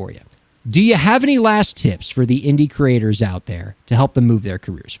question for you. Do you have any last tips for the indie creators out there to help them move their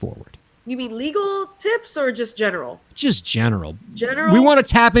careers forward? You mean legal tips or just general? Just general. General? We want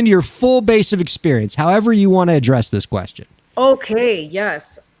to tap into your full base of experience, however you want to address this question. Okay,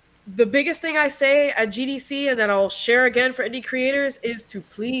 yes. The biggest thing I say at GDC, and that I'll share again for indie creators, is to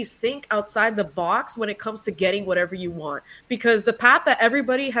please think outside the box when it comes to getting whatever you want. Because the path that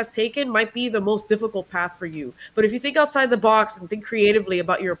everybody has taken might be the most difficult path for you. But if you think outside the box and think creatively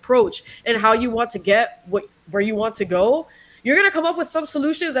about your approach and how you want to get where you want to go, you're going to come up with some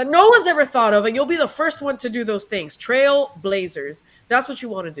solutions that no one's ever thought of, and you'll be the first one to do those things. Trailblazers. That's what you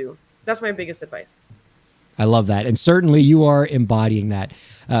want to do. That's my biggest advice. I love that. And certainly you are embodying that.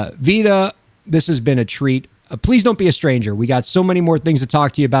 Veda, this has been a treat. Please don't be a stranger. We got so many more things to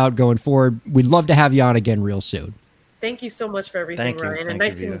talk to you about going forward. We'd love to have you on again real soon. Thank you so much for everything, Ryan. And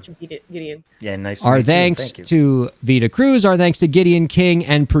nice to meet you, Gideon. Yeah, nice to Our meet you. thanks Thank to Veda Cruz. Our thanks to Gideon King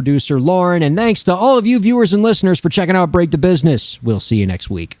and producer Lauren. And thanks to all of you viewers and listeners for checking out Break the Business. We'll see you next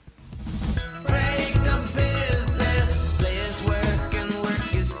week.